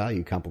store of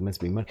value complements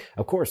being money.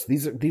 Of course,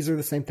 these are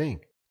the same thing.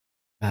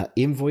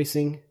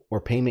 Invoicing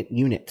or payment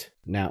unit.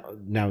 Now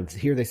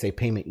here they say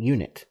payment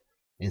unit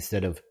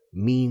instead of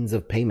means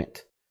of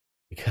payment,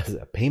 because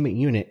a payment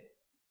unit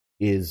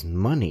is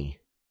money,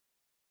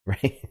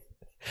 right?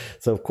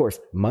 So of course,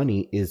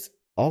 money is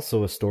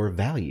also a store of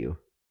value.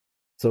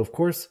 So of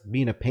course,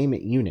 being a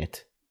payment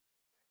unit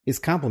is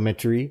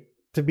complementary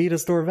to being a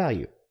store of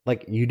value.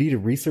 Like, you need to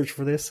research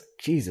for this?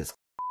 Jesus.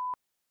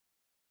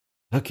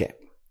 Okay.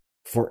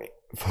 For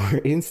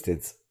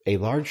instance, a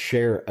large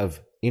share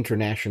of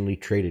internationally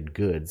traded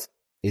goods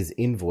is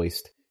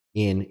invoiced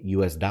in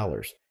US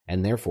dollars,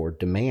 and therefore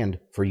demand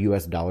for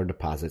US dollar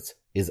deposits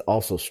is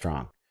also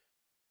strong.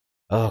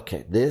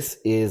 Okay, this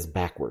is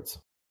backwards.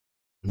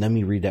 Let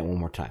me read that one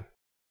more time.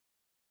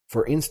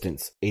 For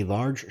instance, a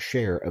large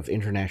share of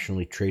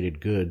internationally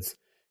traded goods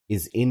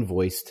is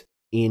invoiced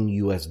in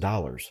US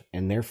dollars,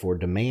 and therefore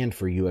demand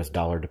for US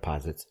dollar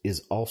deposits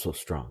is also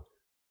strong.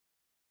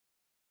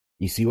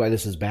 You see why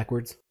this is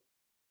backwards?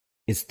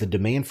 It's the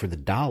demand for the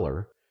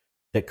dollar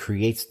that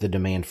creates the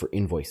demand for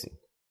invoicing.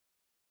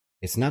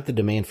 It's not the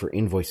demand for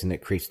invoicing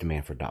that creates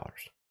demand for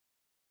dollars.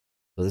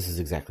 So this is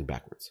exactly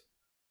backwards.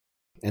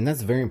 And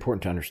that's very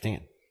important to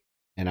understand.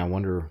 And I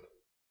wonder,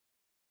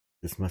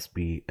 this must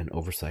be an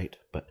oversight,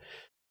 but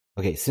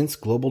okay, since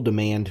global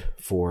demand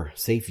for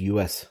safe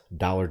US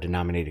dollar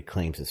denominated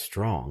claims is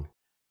strong,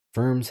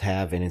 firms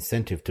have an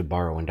incentive to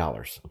borrow in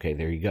dollars. Okay,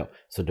 there you go.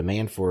 So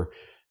demand for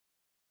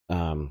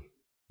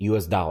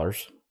US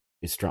dollars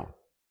is strong.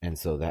 And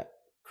so that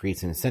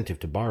creates an incentive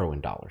to borrow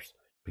in dollars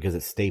because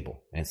it's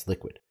stable and it's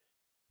liquid.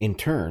 In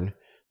turn,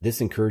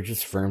 this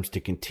encourages firms to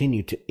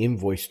continue to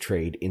invoice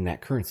trade in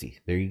that currency.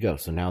 There you go.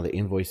 So now the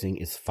invoicing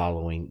is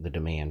following the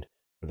demand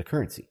for the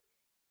currency,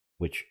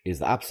 which is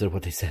the opposite of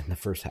what they said in the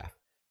first half.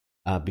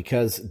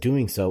 Because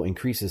doing so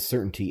increases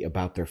certainty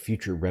about their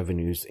future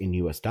revenues in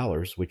US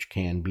dollars, which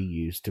can be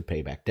used to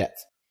pay back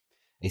debts.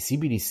 A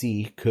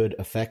CBDC could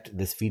affect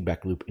this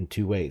feedback loop in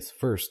two ways.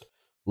 First,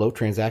 low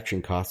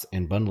transaction costs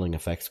and bundling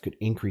effects could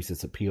increase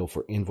its appeal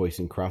for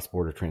invoicing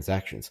cross-border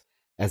transactions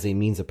as a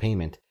means of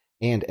payment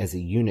and as a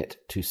unit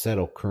to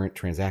settle current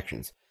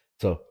transactions.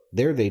 So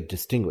there they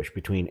distinguish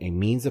between a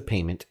means of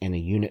payment and a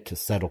unit to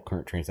settle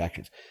current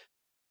transactions.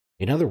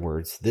 In other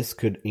words, this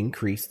could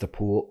increase the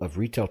pool of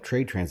retail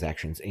trade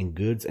transactions in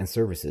goods and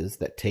services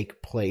that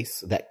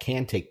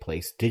can take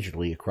place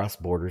digitally across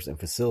borders and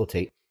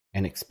facilitate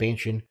an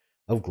expansion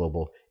of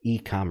global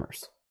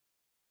e-commerce.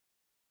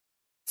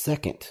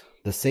 Second,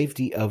 the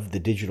safety of the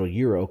digital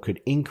euro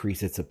could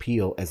increase its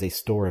appeal as a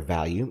store of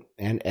value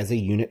and as a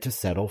unit to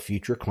settle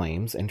future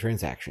claims and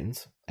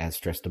transactions, as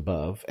stressed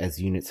above, as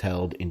units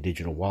held in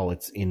digital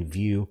wallets in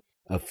view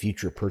of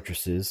future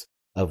purchases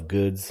of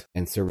goods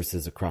and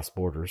services across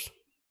borders.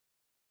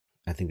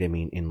 I think they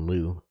mean in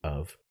lieu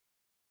of.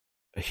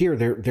 Here,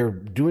 they're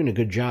doing a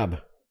good job,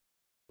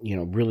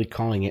 really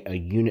calling it a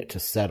unit to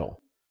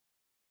settle.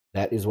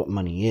 That is what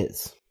money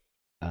is.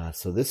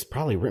 So this is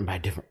probably written by a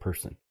different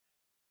person,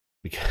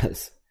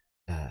 because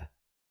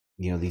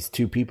these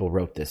two people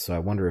wrote this. So I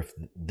wonder if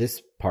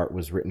this part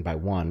was written by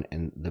one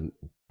and the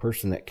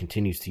person that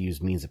continues to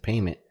use means of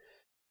payment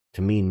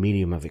to mean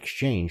medium of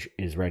exchange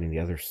is writing the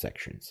other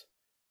sections.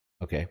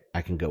 Okay,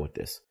 I can go with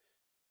this.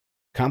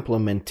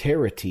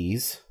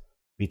 Complementarities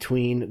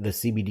between the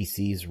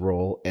CBDC's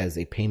role as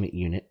a payment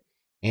unit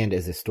and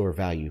as a store of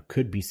value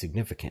could be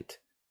significant,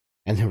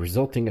 and the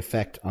resulting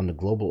effect on the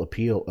global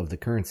appeal of the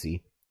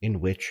currency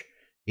in which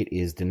it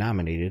is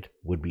denominated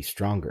would be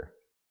stronger.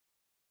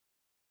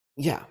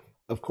 Yeah,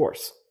 of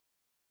course.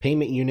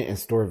 Payment unit and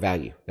store of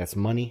value. That's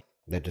money.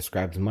 That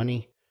describes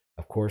money.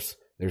 Of course,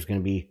 there's going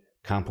to be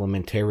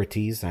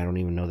complementarities. I don't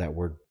even know that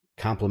word.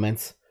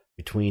 Complements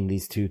between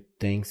these two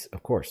things.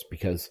 Of course,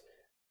 because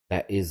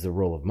that is the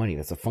role of money.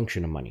 That's a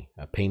function of money.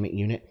 A payment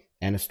unit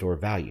and a store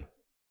of value.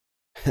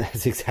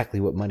 That's exactly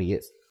what money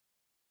is.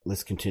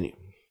 Let's continue.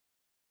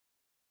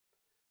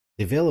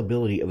 The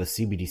availability of a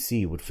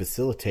CBDC would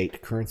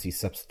facilitate currency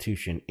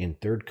substitution in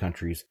third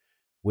countries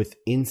with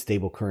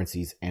unstable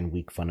currencies and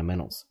weak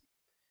fundamentals.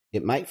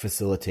 It might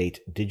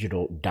facilitate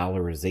digital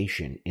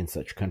dollarization in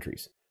such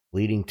countries,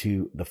 leading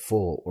to the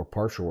full or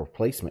partial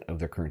replacement of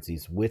their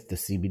currencies with the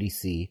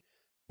CBDC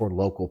for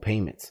local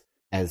payments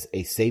as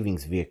a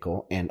savings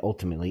vehicle and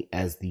ultimately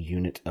as the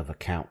unit of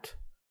account.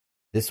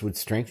 This would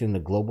strengthen the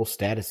global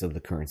status of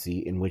the currency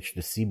in which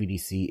the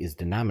CBDC is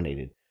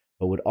denominated,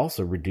 but would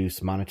also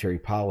reduce monetary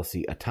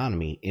policy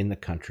autonomy in the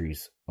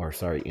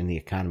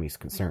economies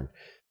concerned.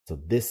 So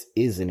this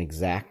is an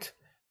exact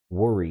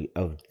worry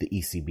of the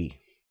ECB,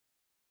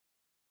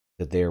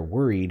 that they're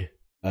worried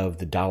of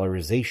the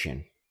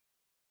dollarization,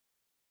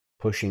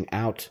 pushing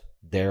out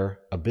their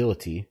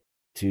ability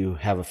to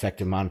have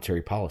effective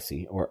monetary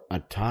policy or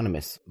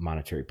autonomous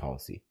monetary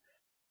policy.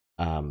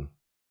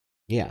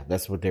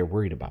 That's what they're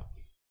worried about.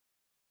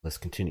 Let's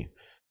continue.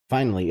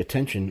 Finally,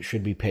 attention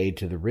should be paid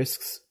to the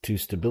risks to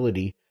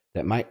stability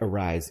that might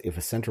arise if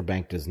a central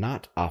bank does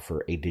not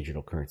offer a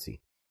digital currency.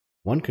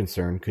 One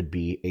concern could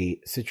be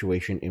a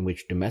situation in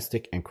which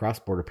domestic and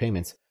cross-border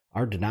payments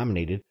are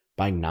denominated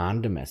by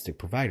non-domestic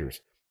providers,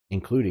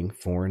 including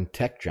foreign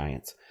tech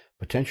giants,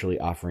 potentially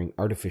offering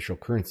artificial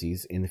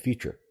currencies in the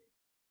future.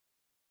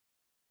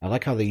 I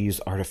like how they use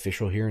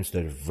artificial here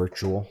instead of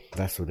virtual.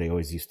 That's what they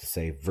always used to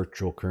say,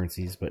 virtual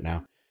currencies, but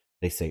now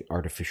they say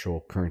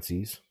artificial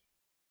currencies.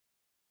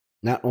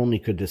 Not only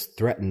could this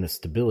threaten the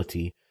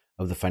stability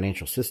of the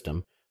financial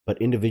system,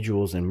 but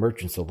individuals and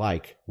merchants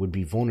alike would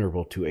be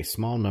vulnerable to a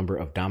small number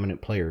of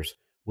dominant players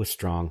with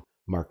strong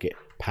market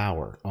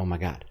power. Oh my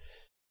God.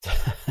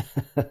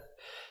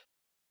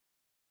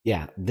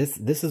 Yeah,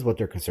 this is what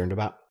they're concerned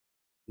about.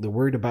 They're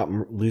worried about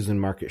losing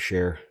market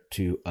share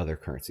to other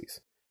currencies.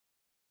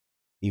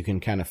 You can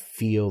kind of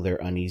feel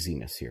their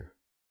uneasiness here.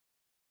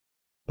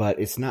 But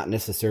it's not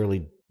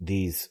necessarily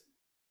these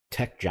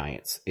tech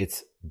giants.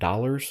 It's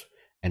dollars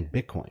and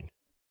Bitcoin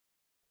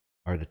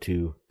are the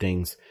two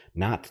things,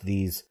 not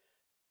these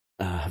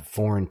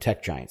foreign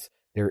tech giants.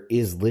 There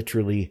is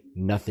literally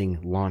nothing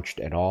launched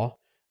at all.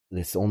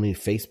 This only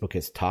Facebook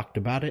has talked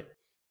about it,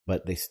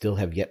 but they still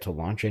have yet to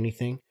launch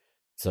anything.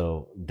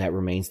 So that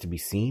remains to be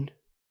seen.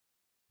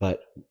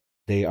 But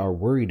they are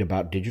worried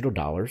about digital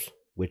dollars,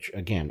 which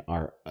again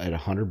are at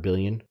 100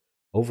 billion,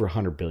 over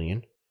 100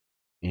 billion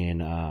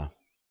in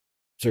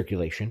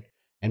circulation,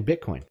 and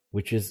Bitcoin,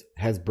 which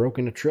has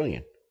broken $1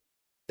 trillion.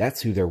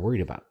 That's who they're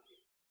worried about.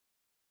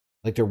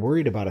 Like, they're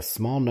worried about a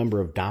small number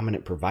of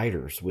dominant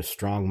providers with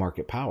strong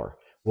market power.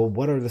 Well,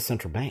 what are the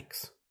central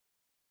banks?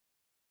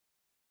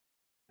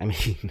 I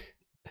mean,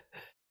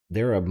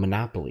 they're a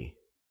monopoly.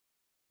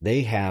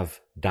 They have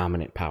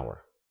dominant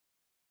power.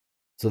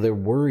 So they're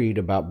worried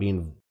about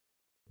being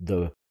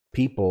the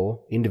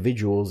people,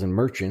 individuals, and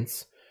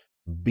merchants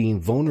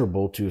being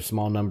vulnerable to a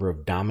small number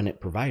of dominant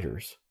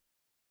providers.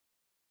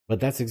 But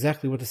that's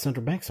exactly what the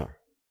central banks are.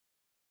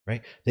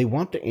 Right? They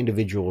want the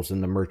individuals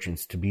and the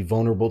merchants to be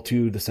vulnerable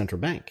to the central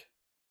bank.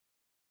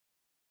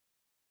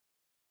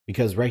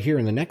 Because right here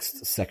in the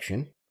next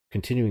section,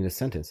 continuing the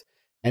sentence,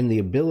 and the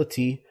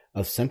ability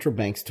of central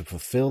banks to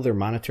fulfill their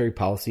monetary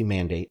policy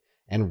mandate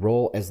and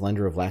role as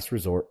lender of last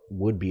resort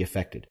would be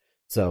affected.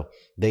 So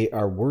they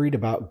are worried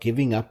about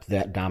giving up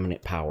that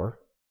dominant power,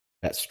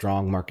 that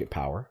strong market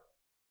power,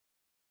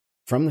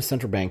 from the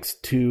central banks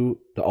to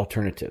the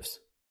alternatives.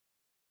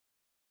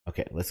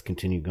 Okay, let's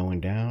continue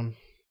going down.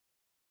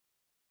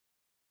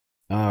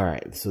 All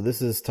right, so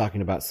this is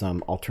talking about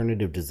some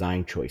alternative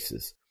design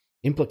choices.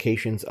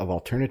 Implications of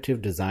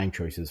alternative design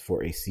choices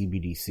for a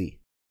CBDC.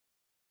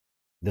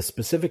 The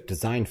specific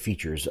design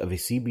features of a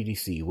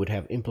CBDC would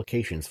have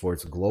implications for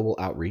its global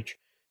outreach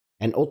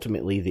and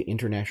ultimately the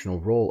international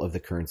role of the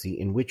currency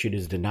in which it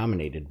is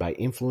denominated by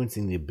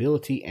influencing the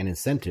ability and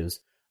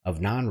incentives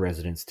of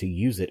non-residents to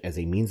use it as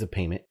a means of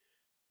payment,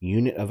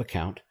 unit of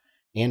account,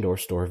 and or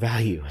store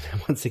value.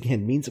 Once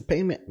again, means of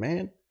payment,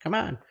 man. Come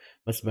on.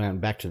 Let's go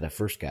back to the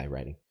first guy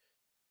writing.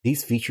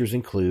 These features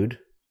include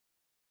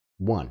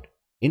 1.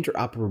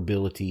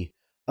 Interoperability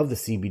of the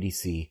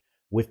CBDC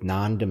with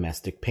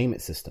non-domestic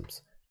payment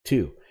systems.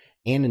 2.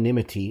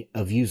 Anonymity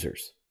of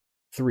users.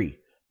 3.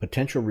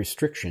 potential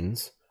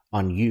restrictions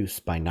on use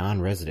by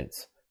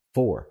non-residents.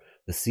 4.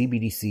 The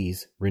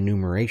CBDC's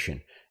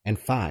remuneration. And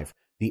 5.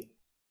 The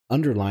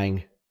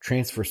underlying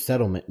transfer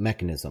settlement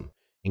mechanism,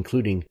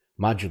 including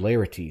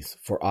modularities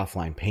for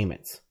offline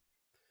payments.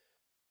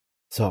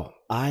 So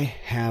I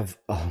have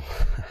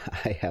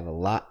a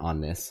lot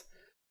on this.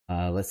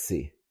 Let's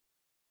see.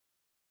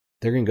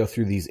 They're going to go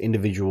through these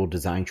individual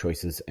design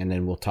choices, and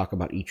then we'll talk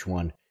about each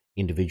one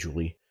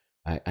individually.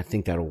 I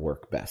think that'll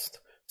work best.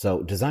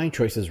 So design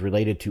choices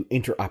related to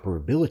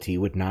interoperability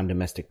with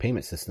non-domestic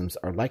payment systems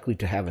are likely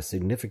to have a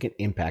significant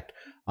impact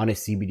on a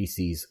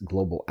CBDC's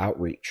global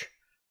outreach.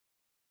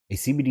 A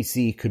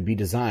CBDC could be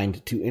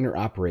designed to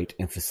interoperate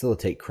and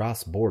facilitate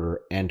cross-border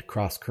and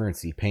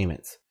cross-currency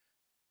payments.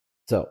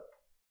 So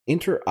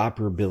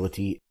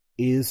interoperability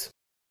is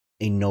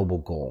a noble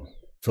goal.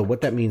 So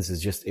what that means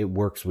is just it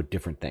works with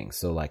different things.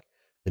 So like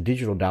the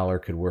digital dollar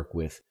could work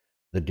with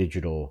the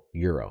digital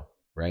euro,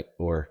 right?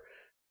 Or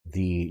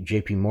the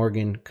JP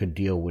Morgan could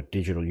deal with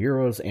digital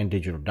euros and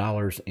digital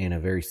dollars in a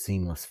very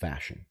seamless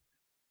fashion.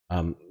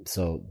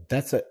 So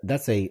that's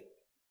a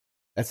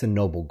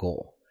noble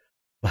goal,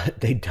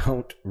 but they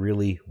don't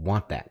really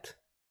want that.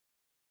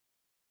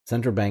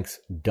 Central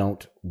banks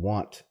don't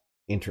want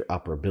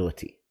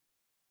interoperability.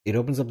 It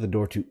opens up the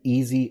door to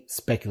easy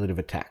speculative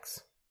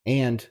attacks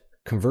and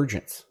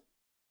convergence.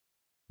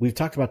 We've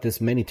talked about this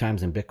many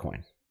times in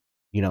Bitcoin.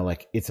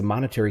 Like it's a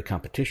monetary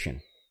competition.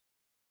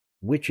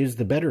 Which is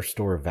the better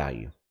store of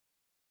value?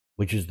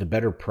 Which is the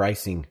better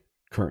pricing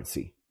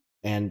currency?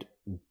 And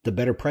the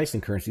better pricing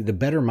currency, the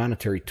better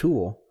monetary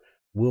tool,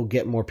 will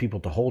get more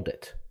people to hold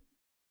it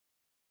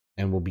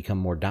and will become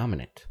more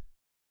dominant.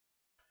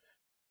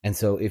 And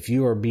so if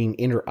you are being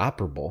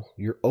interoperable,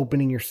 you're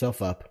opening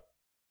yourself up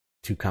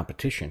to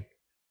competition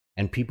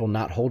and people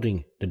not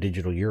holding the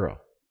digital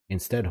euro,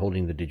 instead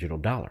holding the digital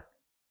dollar.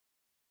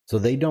 So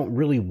they don't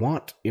really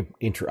want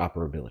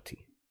interoperability.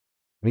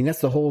 I mean,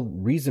 that's the whole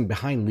reason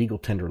behind legal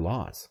tender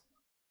laws,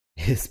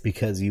 is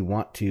because you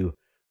want to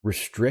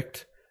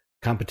restrict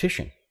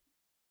competition.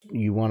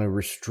 You want to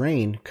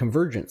restrain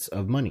convergence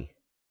of money.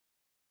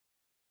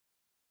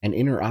 And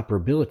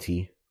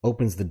interoperability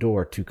opens the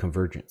door to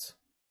convergence.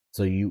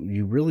 So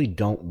you really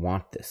don't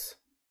want this.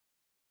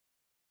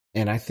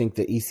 And I think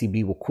the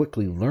ECB will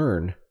quickly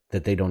learn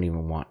that they don't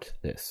even want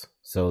this.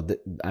 So,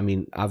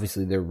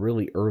 obviously they're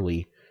really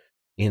early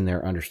in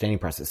their understanding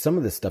process. Some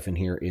of this stuff in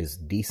here is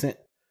decent.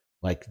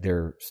 Like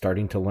they're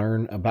starting to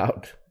learn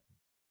about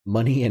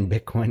money and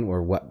Bitcoin,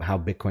 or how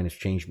Bitcoin has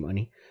changed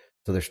money.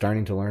 So they're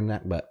starting to learn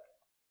that, but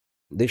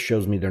this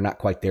shows me they're not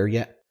quite there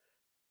yet,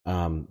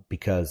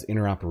 because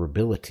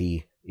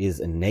interoperability is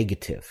a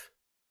negative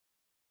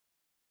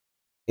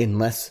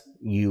unless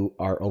you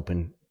are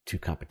open to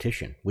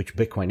competition, which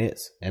Bitcoin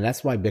is. And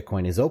that's why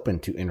Bitcoin is open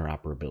to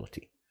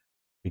interoperability,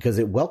 because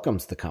it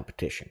welcomes the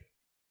competition.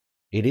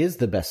 It is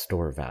the best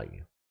store of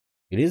value.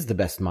 It is the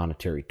best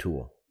monetary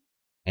tool.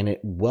 And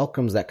it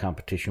welcomes that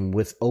competition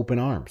with open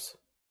arms.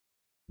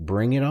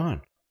 Bring it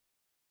on.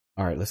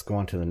 All right, let's go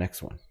on to the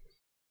next one.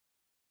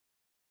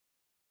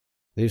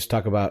 They just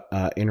talk about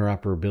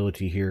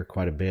interoperability here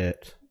quite a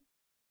bit.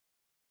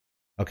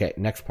 Okay,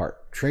 next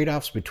part.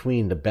 Trade-offs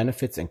between the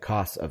benefits and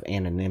costs of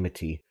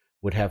anonymity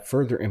would have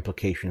further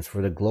implications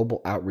for the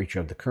global outreach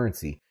of the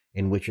currency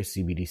in which a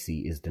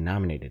CBDC is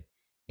denominated.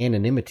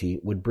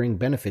 Anonymity would bring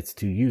benefits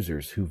to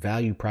users who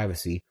value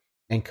privacy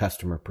and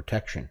customer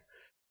protection.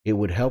 It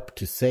would help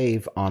to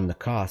save on the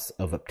costs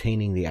of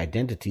obtaining the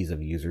identities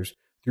of users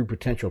through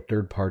potential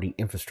third-party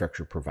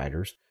infrastructure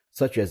providers,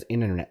 such as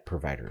internet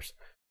providers.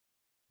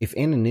 If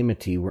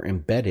anonymity were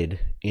embedded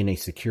in a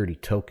security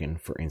token,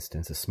 for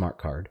instance, a smart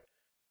card,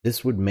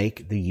 this would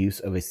make the use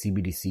of a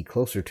CBDC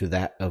closer to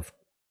that of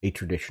a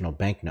traditional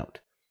banknote.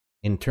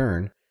 In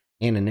turn,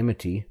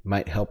 anonymity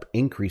might help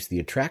increase the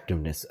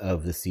attractiveness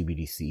of the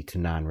CBDC to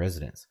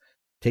non-residents.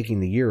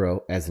 Taking the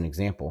euro as an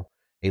example,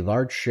 a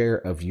large share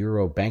of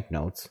euro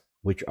banknotes,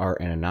 which are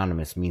an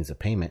anonymous means of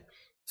payment,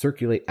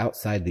 circulate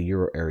outside the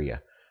euro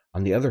area.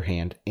 On the other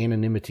hand,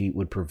 anonymity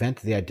would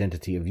prevent the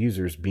identity of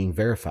users being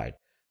verified,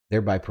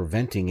 thereby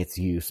preventing its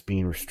use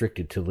being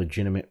restricted to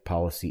legitimate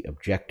policy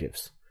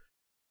objectives.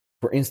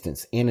 For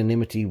instance,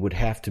 anonymity would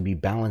have to be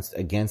balanced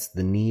against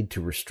the need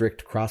to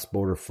restrict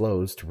cross-border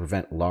flows to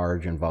prevent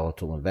large and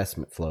volatile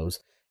investment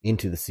flows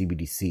into the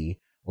CBDC,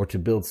 or to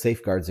build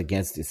safeguards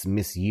against its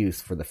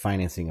misuse for the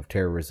financing of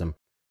terrorism,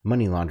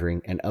 money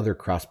laundering, and other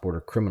cross-border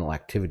criminal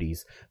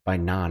activities by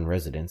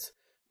non-residents.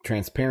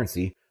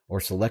 Transparency or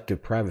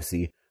selective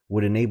privacy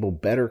would enable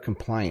better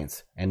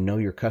compliance and know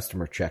your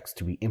customer checks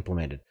to be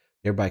implemented,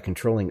 thereby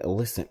controlling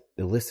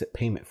illicit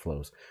payment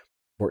flows,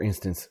 for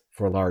instance,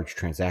 for large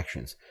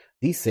transactions.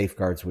 These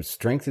safeguards would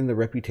strengthen the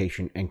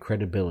reputation and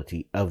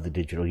credibility of the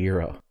digital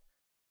euro.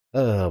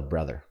 Oh,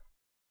 brother.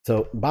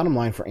 So, bottom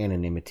line for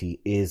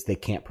anonymity is they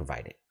can't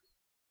provide it.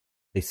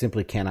 They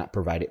simply cannot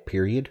provide it,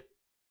 period.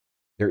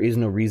 There is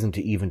no reason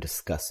to even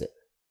discuss it,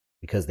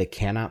 because they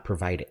cannot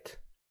provide it.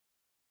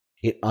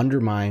 It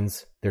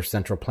undermines their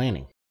central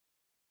planning.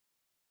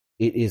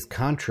 It is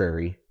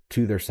contrary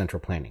to their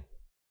central planning.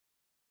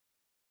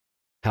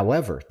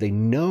 However, they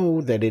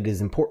know that it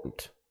is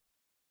important,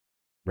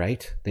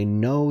 right? They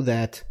know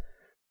that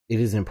it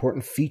is an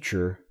important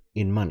feature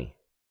in money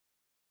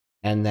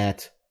and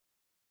that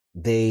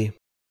they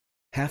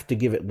have to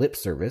give it lip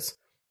service.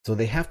 So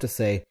they have to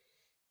say,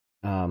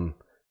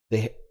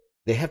 they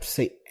have to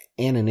say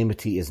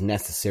anonymity is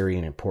necessary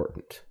and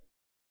important.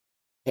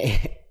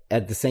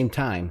 At the same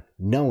time,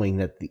 knowing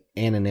that the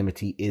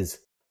anonymity is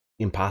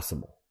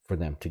impossible for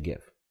them to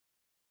give.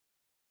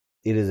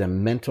 It is a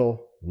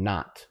mental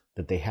knot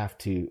that they have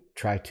to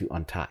try to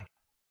untie.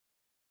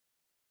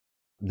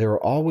 There will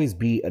always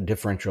be a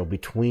differential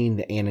between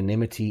the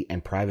anonymity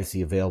and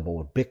privacy available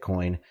with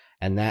Bitcoin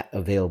and that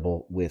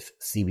available with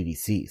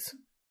CBDCs.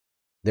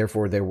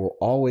 Therefore, there will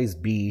always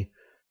be,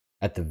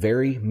 at the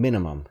very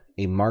minimum,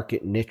 a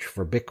market niche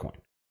for Bitcoin.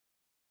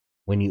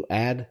 When you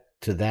add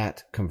to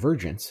that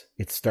convergence,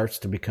 it starts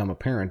to become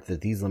apparent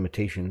that these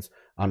limitations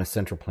on a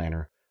central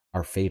planner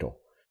are fatal.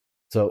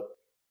 So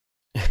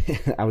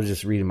I was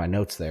just reading my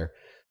notes there.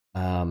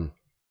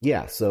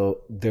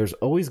 So there's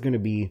always going to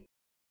be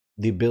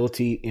the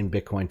ability in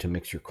Bitcoin to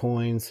mix your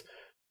coins,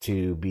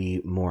 to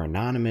be more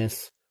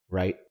anonymous,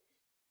 right?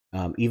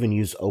 Even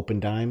use open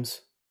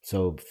dimes.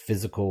 So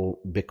physical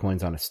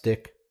Bitcoins on a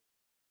stick,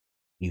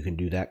 you can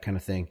do that kind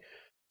of thing.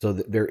 So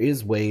there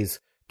is ways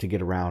to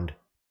get around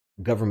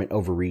government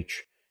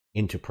overreach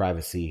into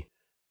privacy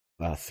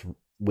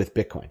with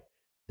Bitcoin.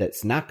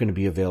 That's not going to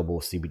be available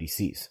with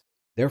CBDCs.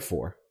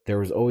 Therefore,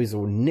 there is always a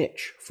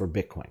niche for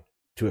Bitcoin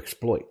to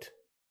exploit,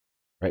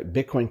 right?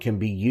 Bitcoin can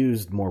be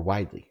used more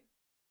widely.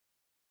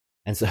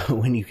 And so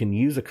when you can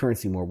use a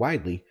currency more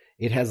widely,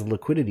 it has a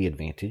liquidity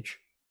advantage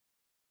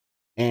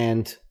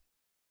and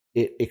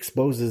it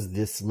exposes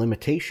this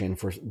limitation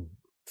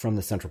from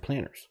the central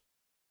planners.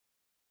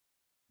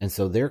 And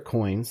so their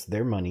coins,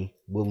 their money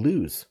will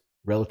lose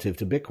relative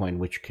to Bitcoin,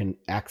 which can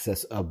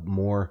access a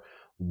more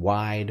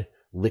wide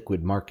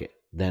liquid market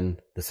than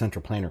the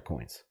central planner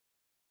coins.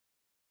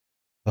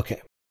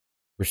 Okay.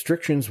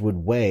 Restrictions would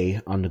weigh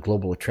on the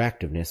global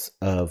attractiveness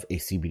of a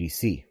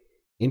CBDC.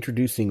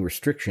 Introducing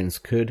restrictions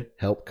could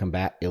help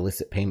combat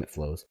illicit payment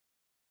flows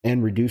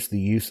and reduce the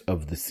use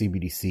of the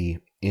CBDC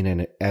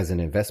as an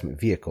investment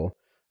vehicle,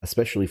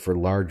 especially for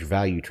large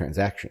value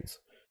transactions.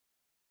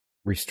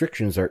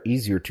 Restrictions are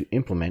easier to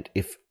implement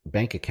if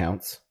bank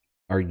accounts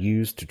are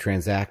used to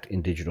transact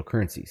in digital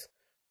currencies.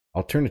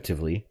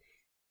 Alternatively,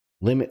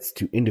 limits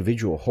to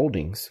individual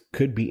holdings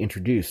could be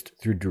introduced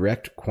through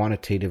direct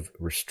quantitative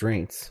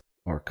restraints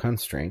or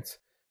constraints.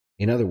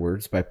 In other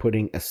words, by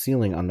putting a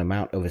ceiling on the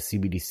amount of a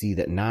CBDC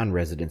that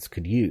non-residents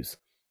could use.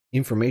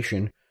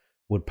 Information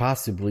would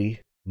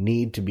possibly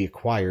need to be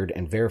acquired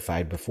and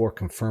verified before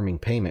confirming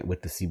payment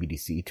with the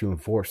CBDC to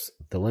enforce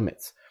the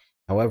limits.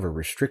 However,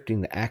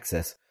 restricting the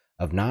access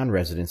of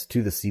non-residents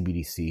to the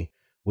CBDC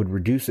would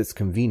reduce its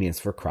convenience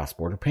for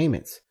cross-border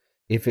payments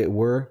if it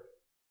were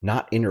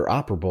not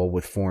interoperable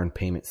with foreign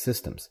payment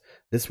systems.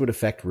 This would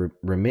affect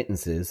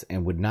remittances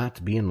and would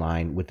not be in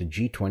line with the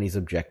G20's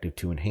objective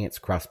to enhance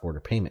cross-border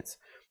payments.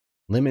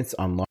 Limits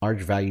on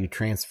large value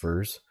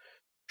transfers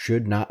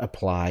should not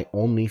apply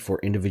only for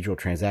individual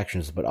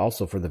transactions, but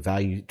also for the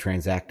value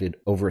transacted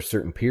over a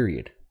certain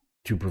period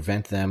to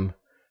prevent them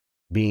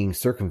being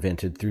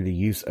circumvented through the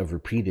use of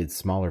repeated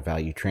smaller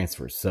value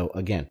transfers. So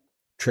again,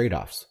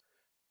 trade-offs.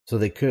 So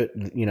they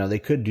could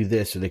do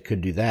this or they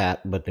could do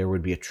that, but there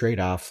would be a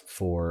trade-off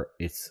for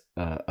its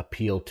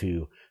appeal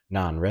to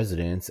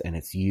non-residents and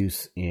its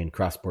use in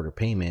cross-border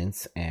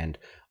payments and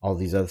all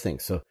these other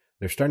things. So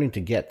they're starting to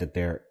get that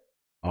there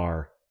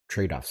are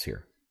trade-offs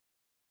here.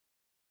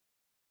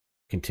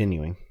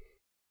 Continuing.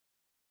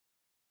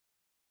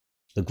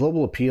 The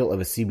global appeal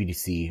of a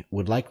CBDC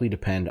would likely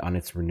depend on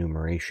its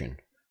remuneration.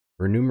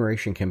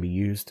 Remuneration can be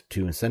used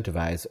to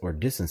incentivize or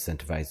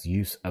disincentivize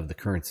use of the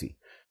currency.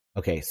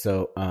 Okay,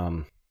 so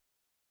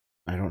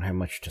I don't have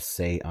much to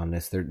say on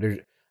this.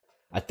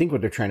 I think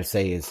what they're trying to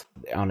say is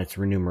on its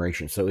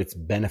remuneration. So its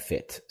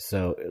benefit,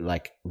 so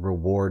like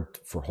reward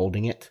for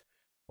holding it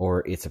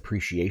or its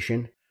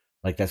appreciation.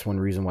 Like that's one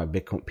reason why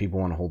Bitcoin people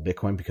want to hold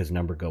Bitcoin, because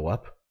number go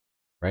up,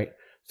 right?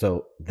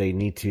 So they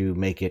need to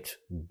make it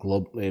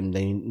global, and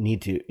they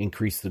need to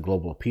increase the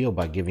global appeal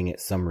by giving it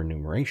some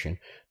remuneration.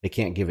 They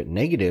can't give it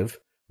negative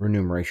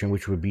remuneration,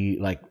 which would be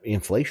like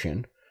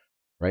inflation,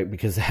 right?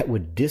 Because that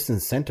would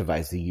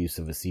disincentivize the use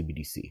of a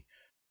CBDC.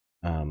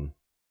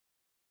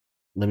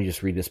 Let me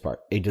just read this part.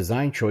 A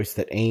design choice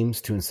that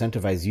aims to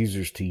incentivize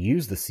users to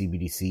use the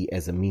CBDC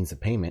as a means of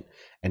payment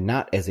and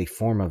not as a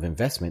form of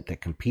investment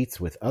that competes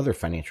with other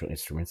financial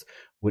instruments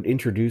would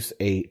introduce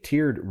a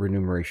tiered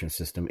remuneration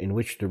system in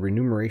which the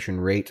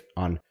remuneration rate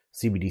on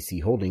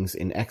CBDC holdings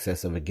in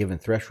excess of a given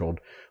threshold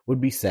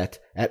would be set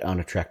at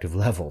unattractive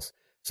levels.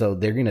 So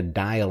they're going to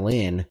dial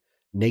in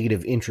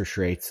negative interest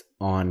rates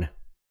on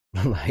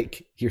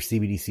like your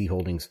CBDC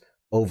holdings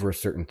over a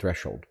certain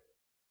threshold.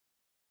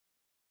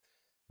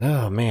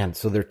 Oh man,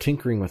 so they're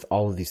tinkering with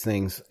all of these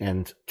things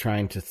and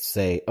trying to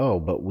say, oh,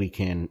 but we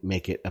can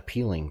make it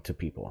appealing to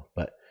people.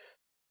 But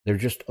they're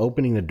just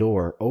opening the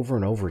door over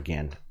and over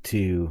again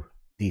to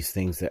these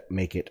things that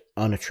make it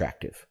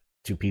unattractive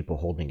to people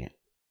holding it.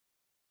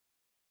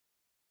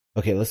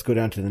 Okay, let's go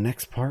down to the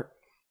next part.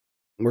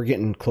 We're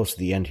getting close to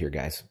the end here,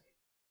 guys.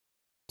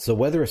 So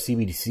whether a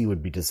CBDC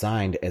would be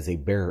designed as a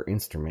bearer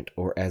instrument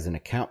or as an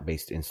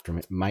account-based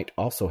instrument might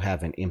also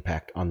have an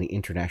impact on the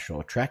international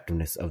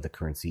attractiveness of the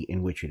currency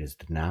in which it is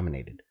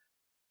denominated.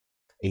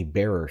 A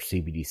bearer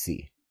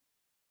CBDC.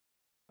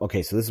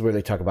 Okay, so this is where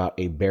they talk about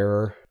a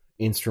bearer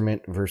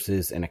instrument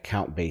versus an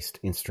account-based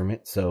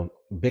instrument. So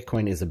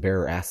Bitcoin is a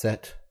bearer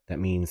asset. That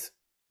means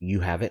you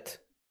have it.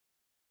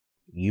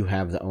 You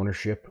have the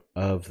ownership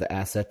of the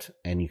asset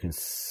and you can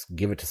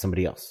give it to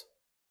somebody else.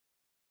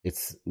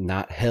 It's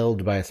not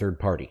held by a third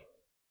party.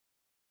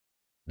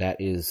 That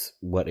is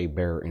what a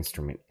bearer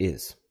instrument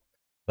is.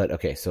 But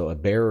okay, so a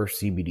bearer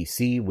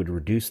CBDC would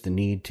reduce the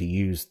need to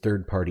use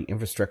third-party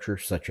infrastructure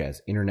such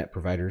as internet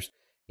providers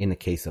in the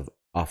case of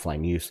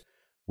offline use,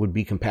 would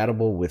be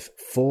compatible with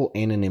full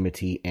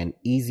anonymity and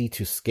easy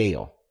to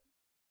scale.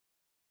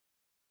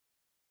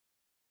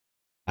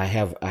 I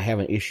have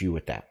an issue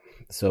with that.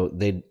 So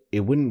it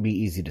wouldn't be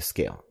easy to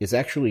scale. It's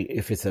actually,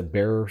 if it's a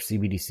bearer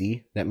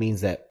CBDC, that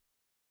means that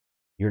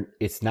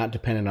it's not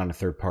dependent on a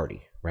third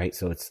party, right?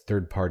 So it's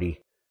third party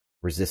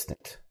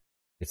resistant.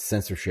 It's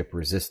censorship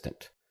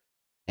resistant.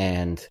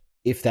 And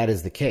if that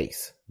is the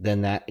case,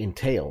 then that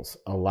entails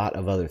a lot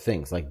of other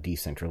things like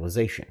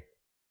decentralization.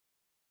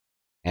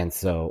 And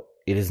so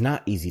it is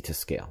not easy to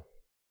scale.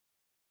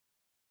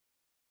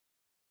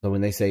 So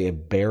when they say a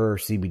bearer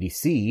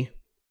CBDC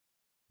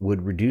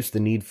would reduce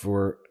the need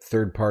for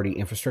third-party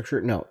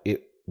infrastructure, no,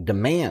 it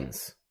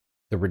demands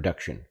the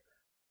reduction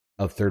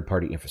of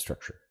third-party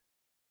infrastructure.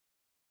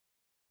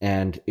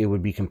 And it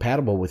would be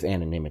compatible with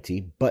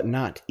anonymity, but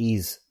not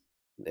be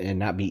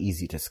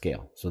easy to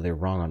scale. So they're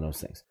wrong on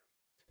those things.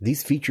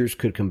 These features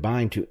could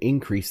combine to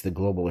increase the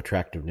global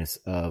attractiveness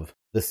of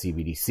the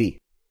CBDC.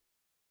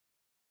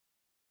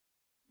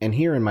 And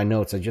here in my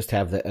notes, I just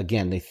have that,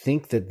 again, they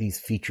think that these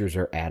features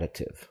are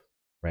additive,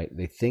 right?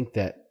 They think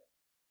that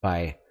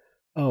by,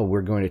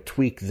 we're going to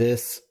tweak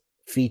this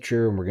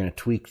feature and we're going to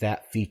tweak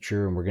that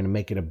feature and we're going to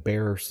make it a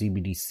bearer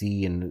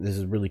CBDC and this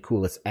is really cool.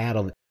 Let's add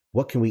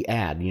what can we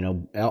add?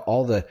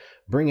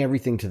 Bring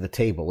everything to the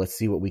table. Let's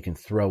see what we can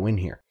throw in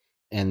here.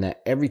 And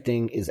that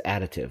everything is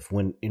additive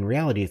when in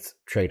reality it's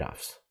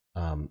trade-offs.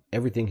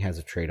 Everything has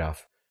a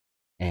trade-off.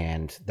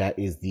 And that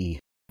is the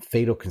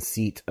fatal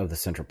conceit of the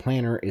central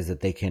planner, is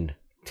that they can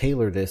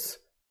tailor this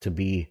to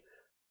be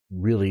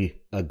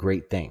really a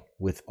great thing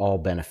with all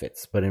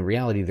benefits. But in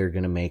reality, they're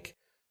going to make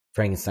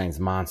Frankenstein's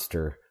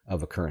monster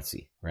of a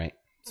currency, right?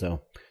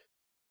 So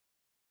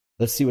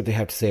let's see what they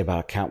have to say about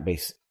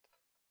account-based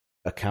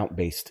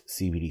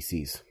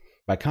CBDCs.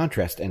 By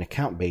contrast, an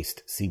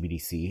account-based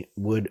CBDC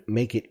would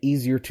make it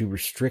easier to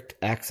restrict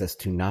access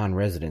to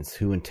non-residents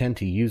who intend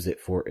to use it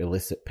for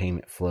illicit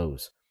payment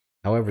flows.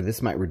 However,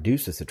 this might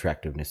reduce its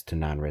attractiveness to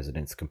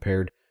non-residents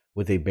compared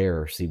with a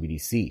bearer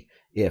CBDC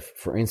if,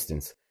 for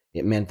instance,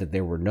 it meant that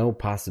there were no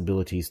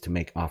possibilities to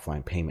make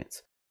offline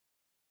payments.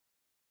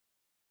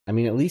 I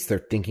mean, at least they're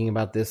thinking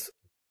about this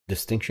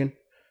distinction,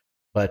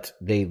 but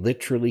they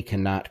literally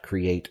cannot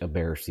create a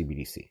bearer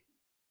CBDC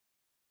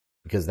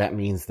because that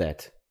means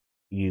that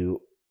you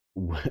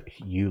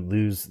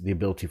lose the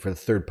ability for the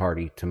third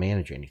party to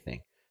manage anything.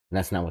 And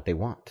that's not what they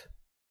want.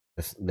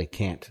 They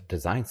can't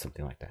design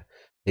something like that.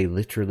 They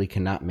literally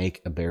cannot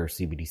make a bearer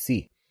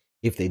CBDC.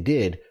 If they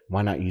did,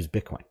 why not use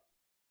Bitcoin?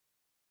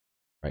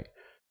 Right?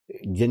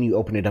 Then you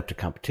open it up to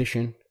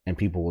competition and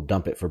people will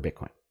dump it for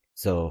Bitcoin.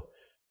 So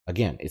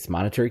again, it's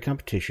monetary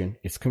competition,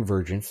 it's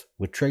convergence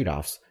with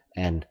trade-offs,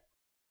 and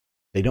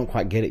they don't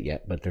quite get it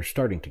yet, but they're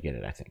starting to get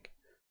it, I think.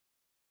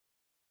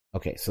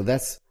 Okay, so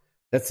that's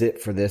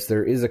it for this.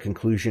 There is a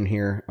conclusion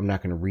here. I'm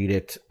not going to read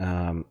it.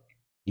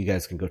 You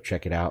guys can go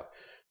check it out.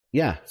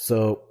 Yeah,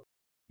 so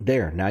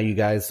there. Now you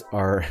guys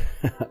are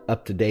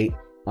up to date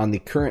on the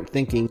current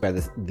thinking by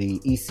the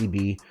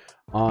ECB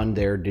on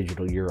their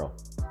digital euro.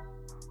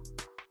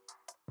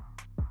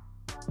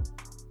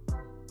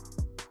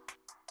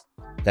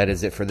 That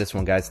is it for this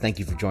one, guys. Thank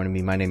you for joining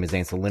me. My name is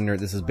Ansel Lindner.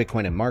 This is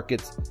Bitcoin and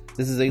Markets.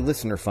 This is a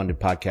listener-funded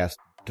podcast.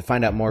 To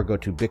find out more, go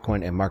to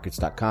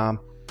bitcoinandmarkets.com.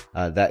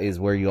 That is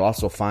where you'll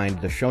also find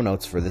the show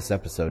notes for this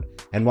episode.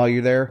 And while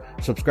you're there,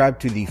 subscribe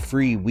to the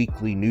free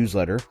weekly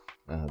newsletter.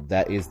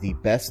 That is the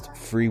best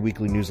free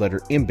weekly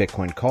newsletter in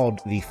Bitcoin called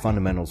the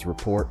Fundamentals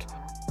Report.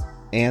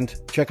 And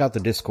check out the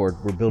Discord.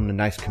 We're building a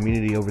nice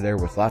community over there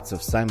with lots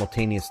of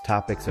simultaneous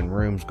topics and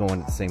rooms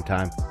going at the same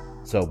time.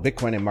 So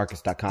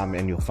bitcoinandmarkets.com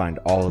and you'll find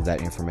all of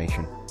that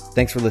information.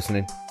 Thanks for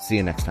listening. See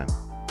you next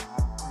time.